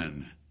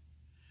woman.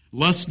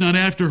 Lust not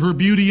after her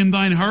beauty in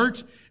thine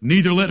heart,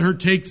 neither let her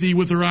take thee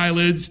with her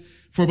eyelids,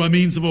 for by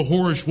means of a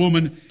whorish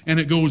woman, and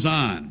it goes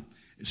on.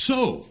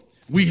 So,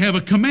 we have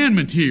a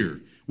commandment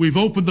here. We've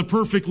opened the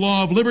perfect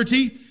law of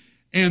liberty,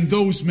 and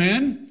those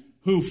men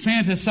who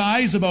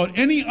fantasize about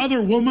any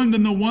other woman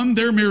than the one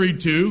they're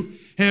married to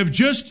have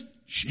just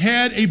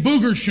had a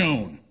booger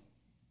shown.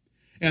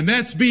 And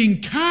that's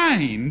being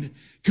kind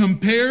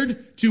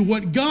compared to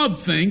what God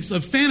thinks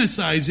of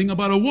fantasizing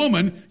about a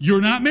woman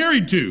you're not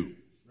married to.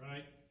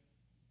 Right.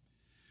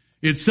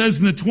 It says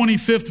in the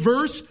 25th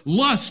verse,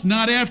 lust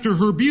not after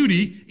her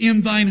beauty in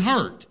thine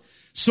heart.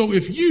 So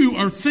if you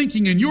are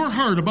thinking in your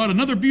heart about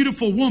another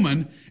beautiful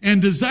woman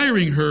and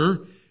desiring her,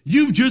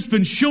 you've just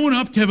been shown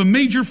up to have a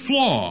major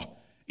flaw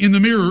in the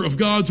mirror of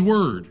God's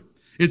word.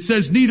 It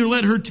says, neither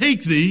let her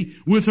take thee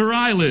with her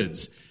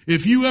eyelids.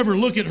 If you ever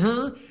look at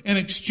her and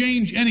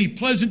exchange any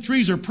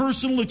pleasantries or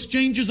personal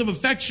exchanges of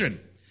affection,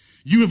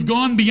 you have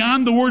gone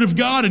beyond the Word of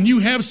God and you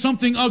have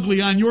something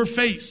ugly on your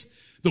face.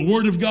 The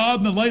Word of God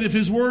and the light of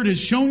His Word has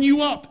shown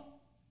you up.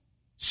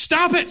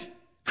 Stop it.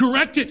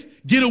 Correct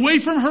it. Get away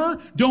from her.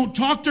 Don't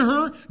talk to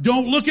her.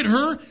 Don't look at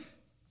her.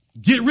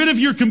 Get rid of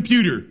your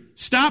computer.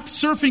 Stop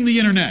surfing the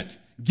internet.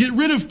 Get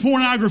rid of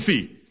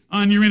pornography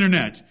on your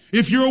internet.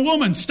 If you're a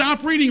woman,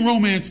 stop reading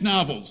romance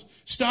novels.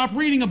 Stop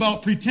reading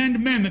about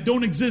pretend men that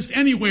don't exist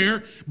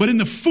anywhere but in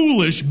the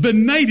foolish,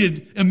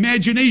 benighted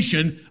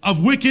imagination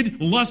of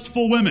wicked,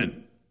 lustful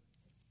women.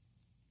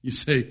 You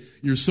say,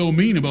 you're so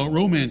mean about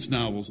romance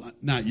novels.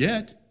 Not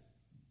yet.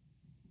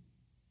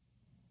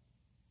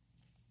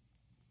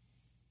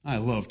 I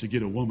love to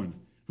get a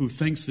woman who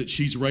thinks that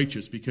she's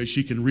righteous because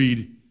she can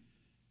read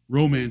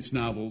romance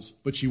novels,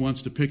 but she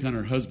wants to pick on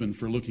her husband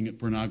for looking at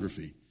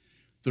pornography.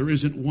 There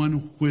isn't one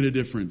whit of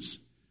difference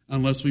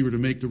unless we were to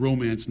make the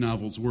romance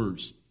novels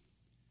worse.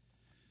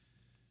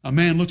 A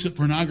man looks at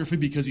pornography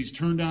because he's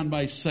turned on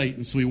by sight,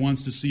 and so he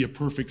wants to see a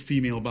perfect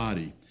female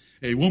body.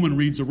 A woman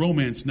reads a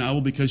romance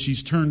novel because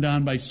she's turned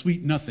on by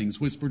sweet nothings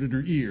whispered in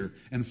her ear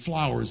and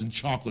flowers and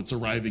chocolates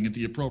arriving at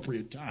the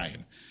appropriate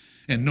time.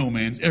 And no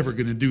man's ever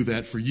going to do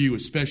that for you,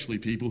 especially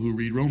people who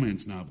read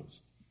romance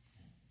novels.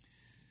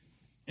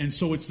 And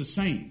so it's the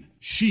same.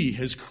 She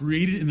has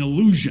created an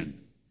illusion.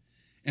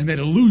 And that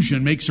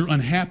illusion makes her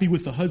unhappy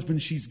with the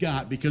husband she's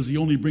got because he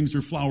only brings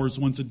her flowers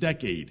once a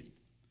decade.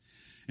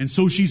 And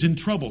so she's in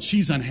trouble.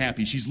 She's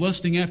unhappy. She's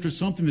lusting after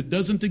something that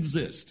doesn't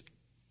exist.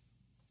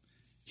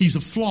 He's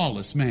a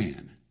flawless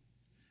man.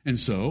 And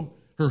so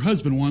her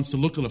husband wants to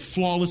look at a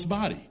flawless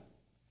body.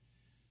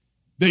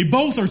 They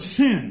both are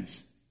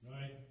sins.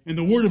 Right. And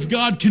the Word of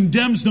God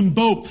condemns them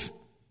both.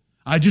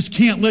 I just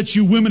can't let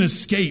you women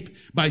escape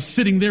by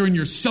sitting there in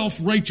your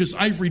self-righteous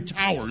ivory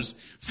towers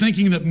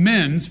thinking that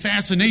men's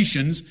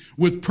fascinations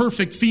with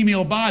perfect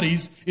female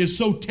bodies is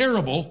so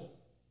terrible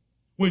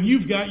when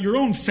you've got your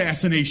own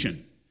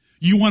fascination.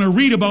 You want to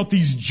read about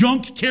these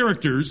junk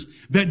characters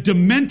that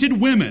demented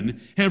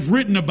women have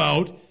written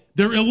about.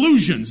 They're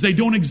illusions. They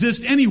don't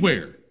exist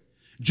anywhere.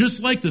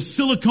 Just like the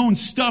silicone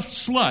stuffed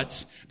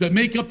sluts that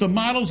make up the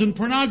models in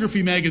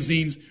pornography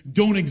magazines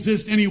don't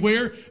exist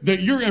anywhere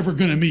that you're ever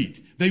going to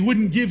meet. They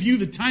wouldn't give you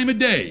the time of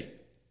day.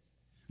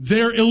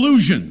 They're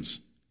illusions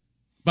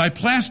by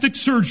plastic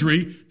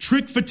surgery,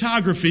 trick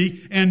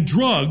photography, and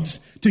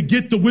drugs to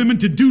get the women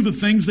to do the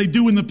things they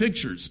do in the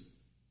pictures.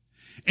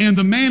 And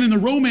the man in the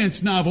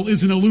romance novel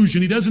is an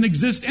illusion. He doesn't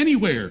exist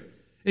anywhere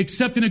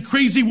except in a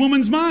crazy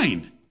woman's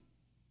mind.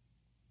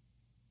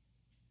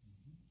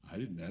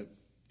 That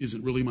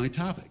isn't really my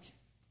topic.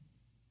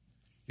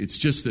 It's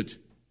just that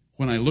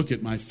when I look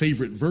at my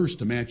favorite verse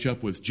to match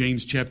up with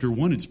James chapter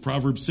 1, it's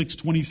Proverbs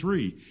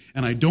 6:23.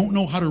 And I don't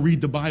know how to read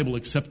the Bible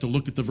except to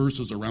look at the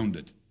verses around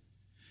it.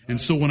 And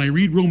so when I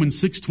read Romans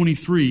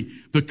 6:23,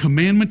 the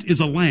commandment is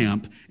a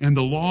lamp and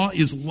the law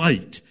is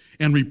light,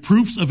 and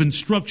reproofs of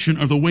instruction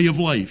are the way of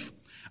life.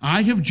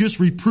 I have just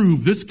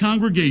reproved this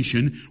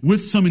congregation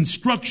with some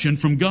instruction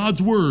from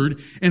God's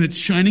word, and it's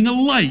shining a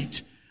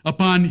light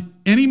upon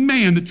any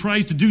man that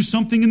tries to do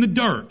something in the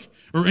dark,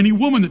 or any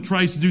woman that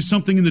tries to do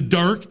something in the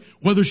dark,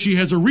 whether she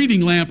has a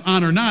reading lamp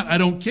on or not, I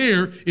don't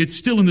care. It's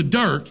still in the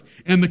dark.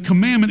 And the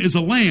commandment is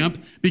a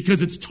lamp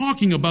because it's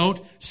talking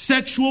about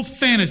sexual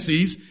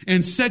fantasies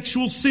and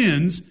sexual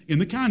sins in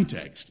the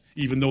context,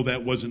 even though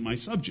that wasn't my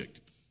subject.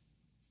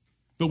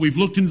 But we've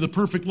looked into the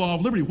perfect law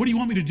of liberty. What do you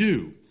want me to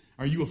do?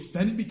 Are you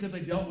offended because I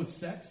dealt with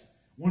sex?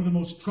 One of the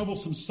most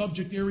troublesome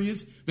subject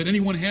areas that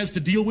anyone has to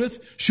deal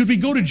with? Should we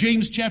go to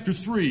James chapter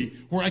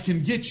 3 where I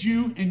can get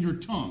you and your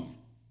tongue?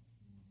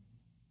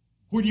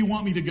 Where do you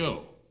want me to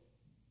go?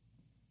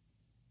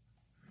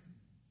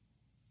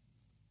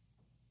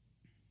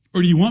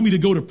 Or do you want me to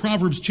go to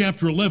Proverbs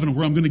chapter 11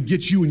 where I'm going to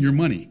get you and your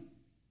money?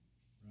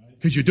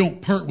 Because you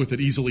don't part with it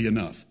easily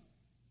enough.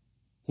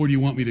 Where do you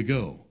want me to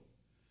go?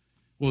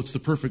 Well, it's the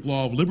perfect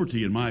law of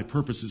liberty, and my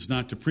purpose is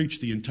not to preach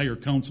the entire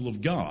counsel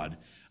of God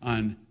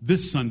on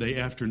this Sunday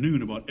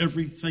afternoon about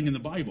everything in the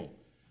Bible.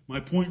 My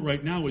point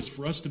right now is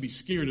for us to be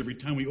scared every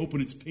time we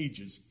open its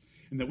pages,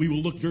 and that we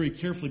will look very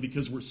carefully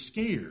because we're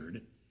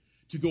scared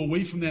to go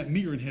away from that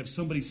mirror and have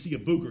somebody see a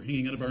booger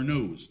hanging out of our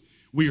nose.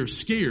 We are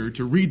scared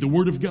to read the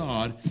Word of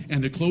God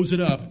and to close it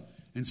up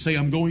and say,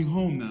 I'm going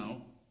home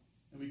now.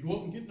 And we go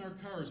out and get in our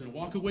cars and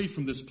walk away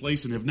from this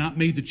place and have not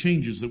made the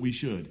changes that we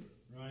should.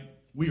 Right.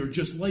 We are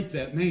just like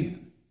that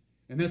man.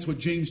 And that's what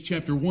James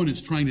chapter 1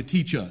 is trying to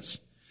teach us.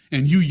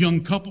 And you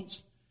young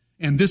couples,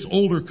 and this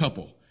older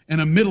couple,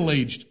 and a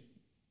middle-aged,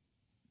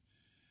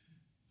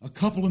 a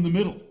couple in the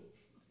middle.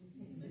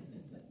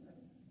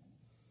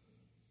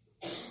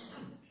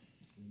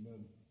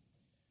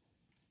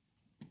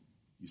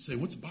 You say,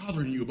 what's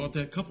bothering you about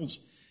that couple's?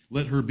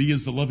 Let her be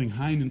as the loving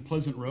hind in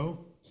pleasant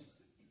row.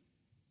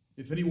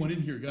 If anyone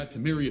in here got to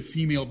marry a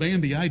female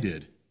Bambi, I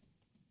did.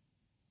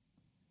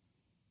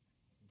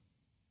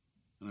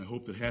 And I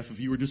hope that half of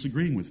you are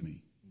disagreeing with me.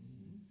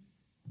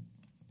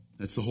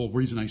 That's the whole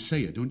reason I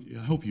say it.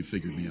 I hope you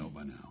figured me out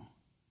by now.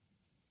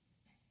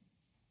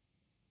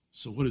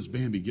 So what does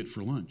Bambi get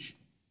for lunch?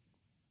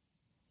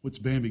 What's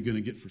Bambi going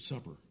to get for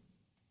supper?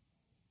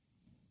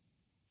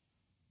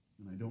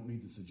 And I don't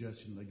need the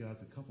suggestion that I got at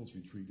the couples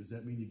retreat. Does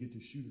that mean you get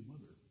to shoot your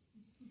mother?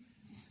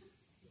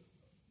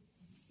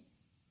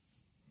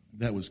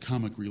 That was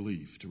comic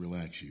relief to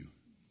relax you.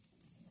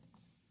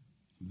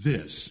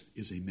 This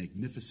is a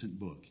magnificent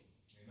book.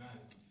 Amen.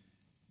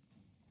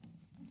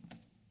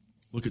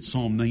 Look at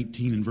Psalm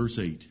 19 and verse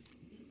 8.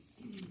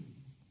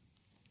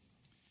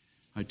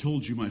 I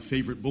told you my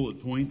favorite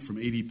bullet point from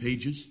 80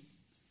 pages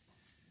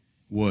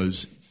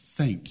was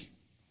think.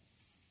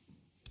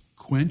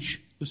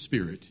 Quench the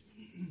spirit.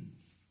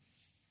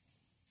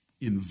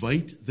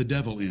 Invite the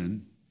devil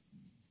in.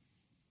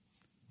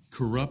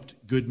 Corrupt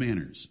good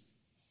manners.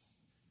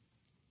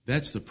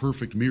 That's the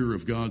perfect mirror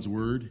of God's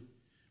word,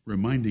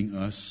 reminding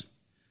us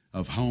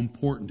of how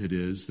important it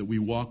is that we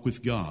walk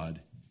with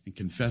God and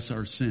confess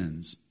our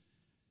sins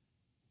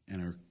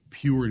and are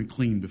pure and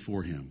clean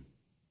before him.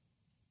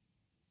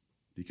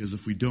 Because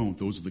if we don't,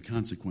 those are the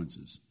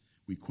consequences.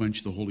 We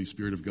quench the Holy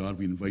Spirit of God,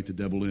 we invite the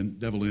devil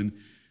in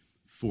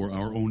for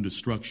our own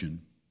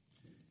destruction,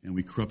 and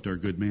we corrupt our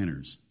good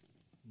manners.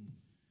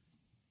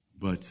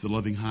 But the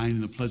loving hind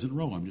and the pleasant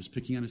roe, I'm just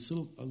picking on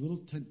a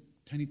little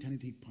tiny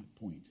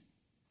point.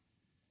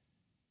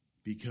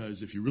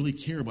 Because if you really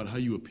care about how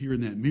you appear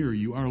in that mirror,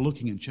 you are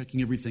looking and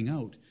checking everything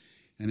out.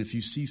 And if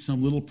you see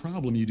some little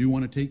problem, you do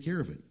want to take care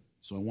of it.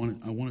 So I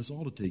want us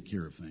all to take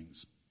care of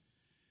things.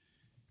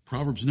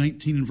 Proverbs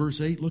 19 and verse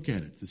 8, look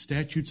at it. The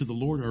statutes of the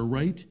Lord are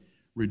right,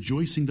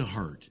 rejoicing the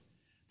heart.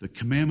 The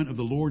commandment of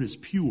the Lord is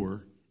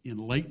pure,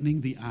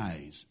 enlightening the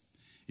eyes.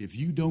 If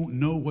you don't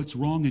know what's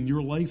wrong in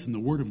your life, then the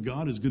Word of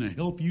God is going to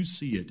help you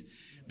see it.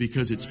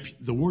 Because it's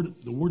the word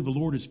of the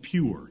Lord is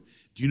pure.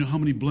 Do you know how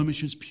many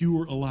blemishes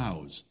pure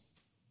allows?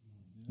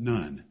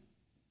 None.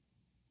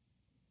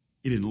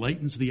 It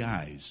enlightens the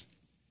eyes.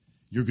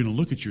 You're going to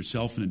look at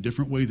yourself in a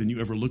different way than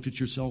you ever looked at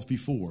yourself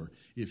before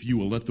if you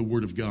will let the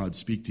Word of God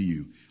speak to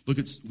you. Look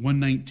at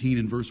 119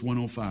 and verse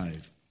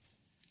 105.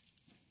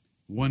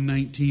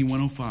 119,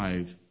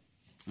 105.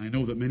 I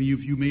know that many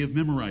of you may have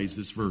memorized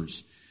this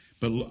verse,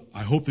 but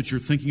I hope that you're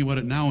thinking about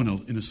it now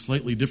in a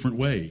slightly different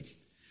way.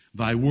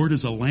 Thy word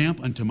is a lamp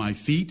unto my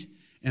feet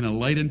and a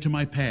light unto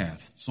my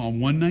path.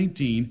 Psalm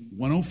 119,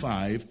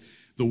 105.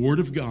 The Word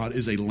of God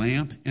is a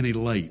lamp and a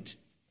light.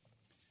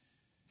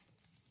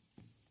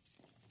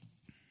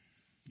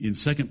 In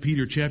 2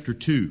 Peter chapter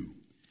 2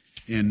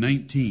 and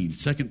 19,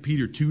 2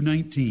 Peter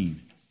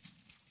 2:19,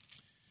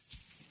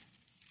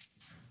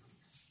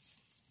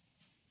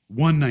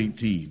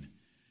 1:19,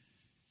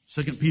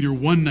 2 Peter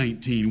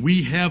 1:19,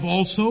 we have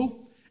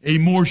also a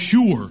more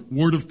sure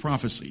word of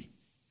prophecy.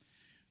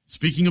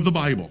 Speaking of the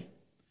Bible,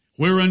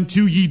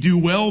 whereunto ye do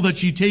well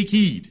that ye take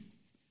heed,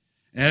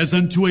 as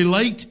unto a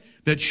light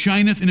that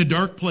shineth in a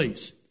dark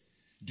place.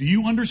 Do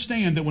you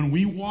understand that when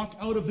we walk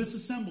out of this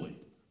assembly,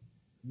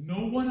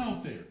 no one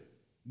out there,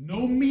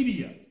 no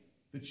media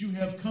that you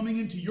have coming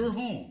into your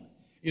home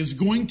is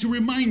going to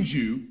remind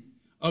you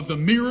of the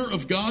mirror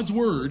of God's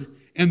Word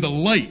and the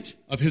light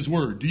of His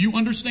Word? Do you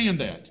understand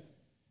that?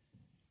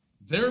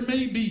 There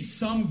may be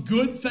some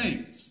good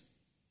things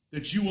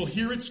that you will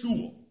hear at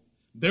school.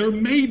 There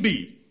may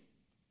be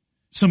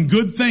some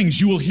good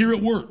things you will hear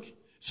at work,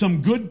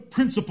 some good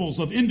principles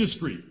of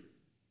industry,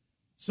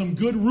 some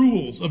good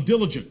rules of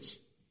diligence.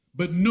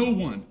 But no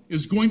one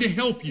is going to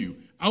help you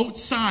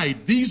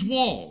outside these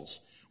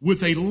walls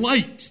with a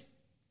light.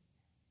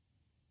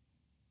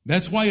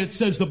 That's why it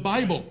says the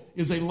Bible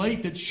is a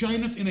light that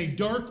shineth in a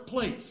dark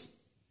place.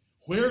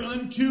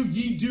 Whereunto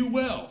ye do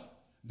well,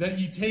 that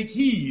ye take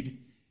heed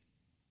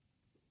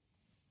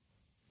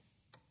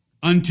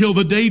until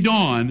the day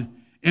dawn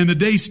and the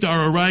day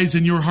star arise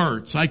in your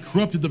hearts. I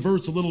corrupted the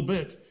verse a little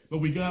bit, but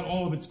we got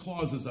all of its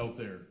clauses out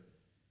there.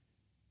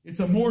 It's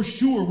a more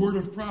sure word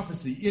of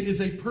prophecy. It is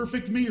a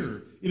perfect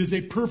mirror. It is a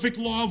perfect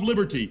law of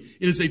liberty.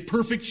 It is a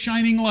perfect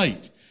shining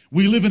light.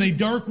 We live in a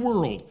dark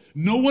world.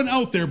 No one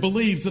out there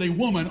believes that a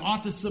woman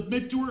ought to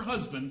submit to her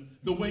husband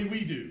the way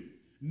we do.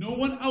 No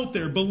one out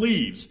there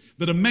believes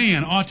that a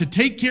man ought to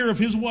take care of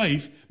his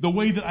wife the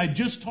way that I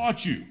just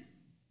taught you.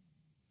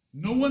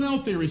 No one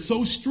out there is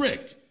so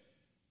strict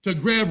to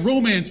grab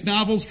romance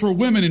novels for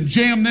women and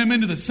jam them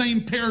into the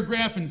same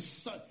paragraph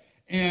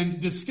and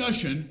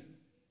discussion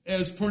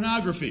as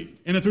pornography.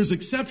 And if there's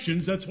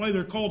exceptions, that's why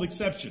they're called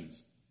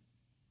exceptions.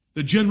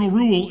 The general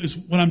rule is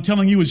what I'm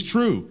telling you is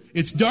true.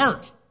 It's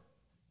dark.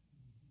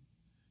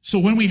 So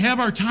when we have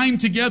our time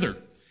together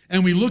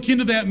and we look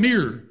into that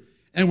mirror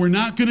and we're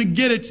not going to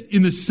get it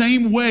in the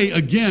same way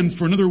again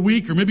for another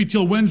week or maybe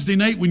till Wednesday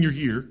night when you're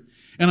here,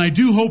 and I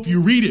do hope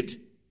you read it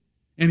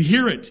and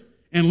hear it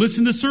and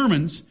listen to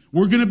sermons,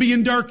 we're going to be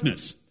in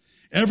darkness.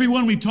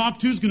 Everyone we talk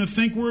to is going to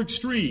think we're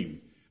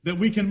extreme, that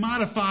we can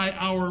modify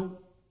our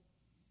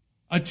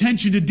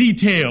attention to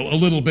detail a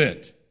little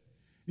bit.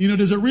 You know,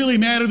 does it really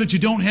matter that you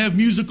don't have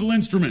musical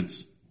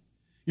instruments?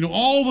 You know,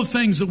 all the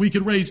things that we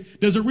could raise.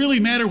 Does it really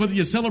matter whether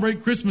you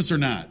celebrate Christmas or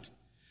not?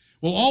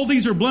 Well, all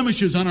these are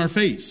blemishes on our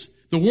face.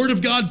 The Word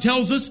of God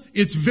tells us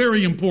it's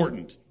very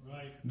important.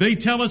 Right. They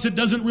tell us it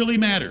doesn't really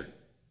matter.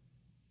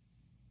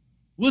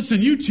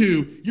 Listen, you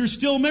two, you're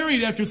still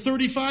married after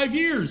 35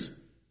 years.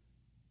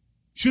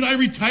 Should I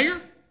retire?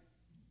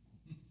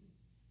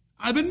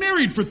 I've been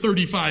married for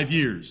 35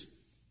 years.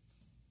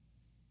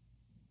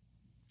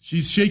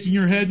 She's shaking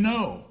her head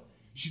no.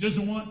 She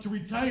doesn't want to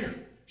retire.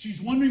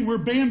 She's wondering where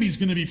Bambi's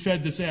going to be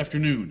fed this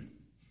afternoon.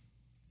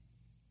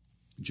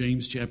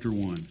 James chapter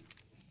 1.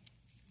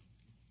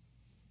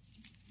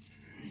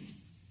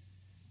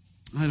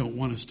 I don't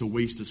want us to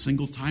waste a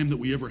single time that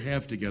we ever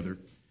have together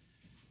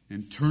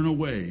and turn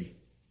away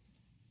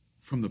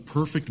from the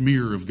perfect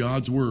mirror of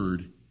God's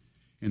Word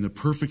and the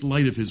perfect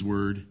light of His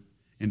Word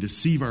and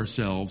deceive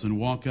ourselves and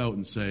walk out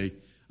and say,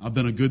 I've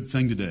done a good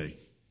thing today.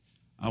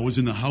 I was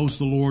in the house of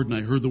the Lord and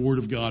I heard the Word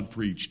of God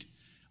preached.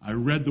 I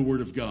read the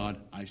Word of God.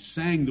 I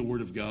sang the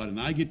Word of God. And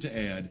I get to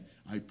add,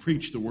 I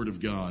preach the Word of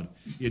God.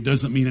 It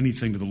doesn't mean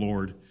anything to the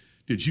Lord.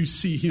 Did you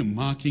see Him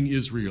mocking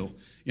Israel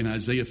in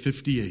Isaiah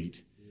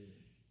 58?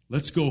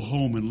 Let's go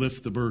home and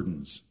lift the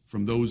burdens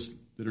from those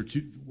that are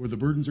where the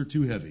burdens are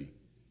too heavy.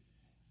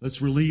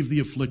 Let's relieve the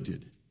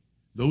afflicted.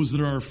 Those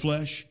that are our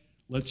flesh,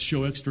 let's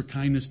show extra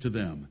kindness to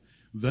them.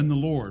 Then the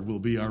Lord will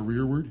be our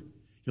rearward.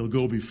 He'll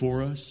go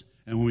before us.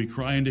 And when we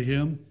cry unto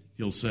Him,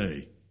 He'll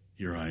say,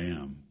 here I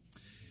am.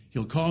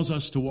 He'll cause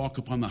us to walk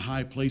upon the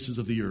high places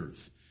of the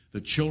earth.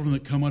 The children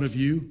that come out of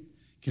you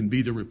can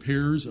be the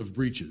repairers of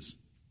breaches.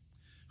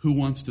 Who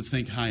wants to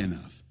think high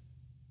enough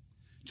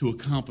to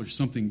accomplish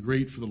something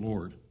great for the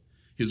Lord?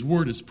 His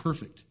Word is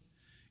perfect.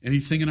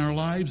 Anything in our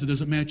lives that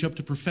doesn't match up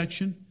to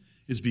perfection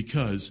is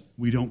because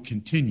we don't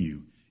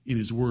continue in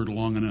His Word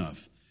long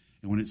enough.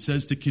 And when it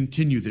says to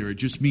continue there, it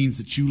just means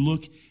that you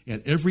look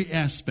at every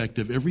aspect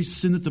of every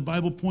sin that the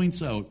Bible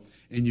points out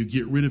and you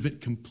get rid of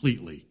it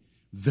completely.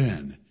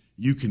 Then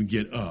you can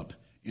get up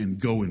and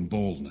go in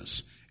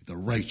boldness. The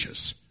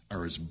righteous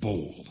are as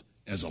bold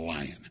as a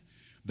lion.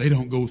 They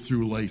don't go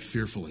through life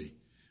fearfully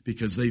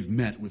because they've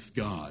met with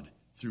God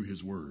through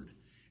His Word.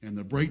 And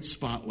the bright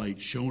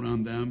spotlight shone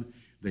on them.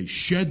 They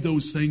shed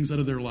those things out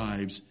of their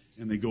lives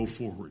and they go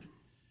forward.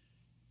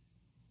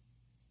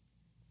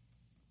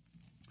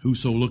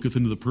 Whoso looketh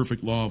into the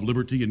perfect law of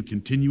liberty and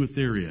continueth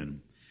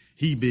therein,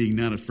 he being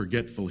not a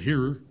forgetful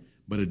hearer,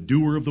 but a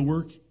doer of the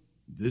work,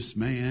 this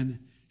man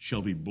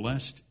shall be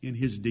blessed in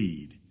his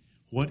deed.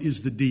 What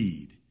is the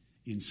deed?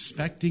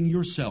 Inspecting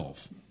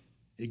yourself,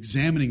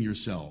 examining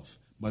yourself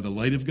by the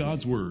light of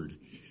God's Word,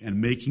 and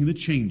making the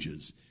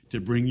changes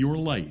to bring your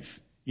life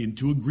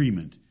into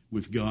agreement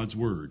with God's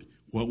Word.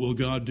 What will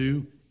God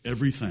do?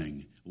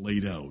 Everything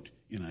laid out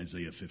in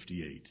Isaiah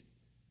 58.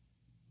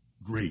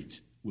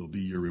 Great will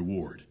be your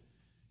reward.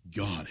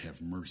 God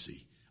have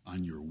mercy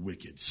on your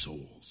wicked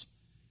souls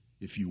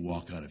if you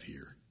walk out of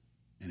here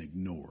and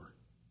ignore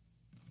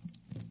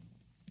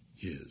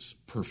His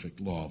perfect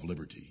law of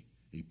liberty,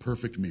 a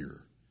perfect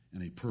mirror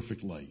and a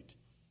perfect light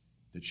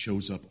that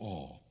shows up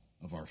all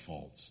of our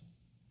faults.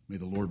 May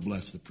the Lord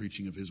bless the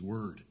preaching of His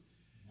Word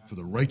for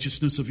the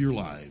righteousness of your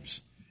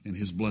lives and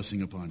His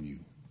blessing upon you.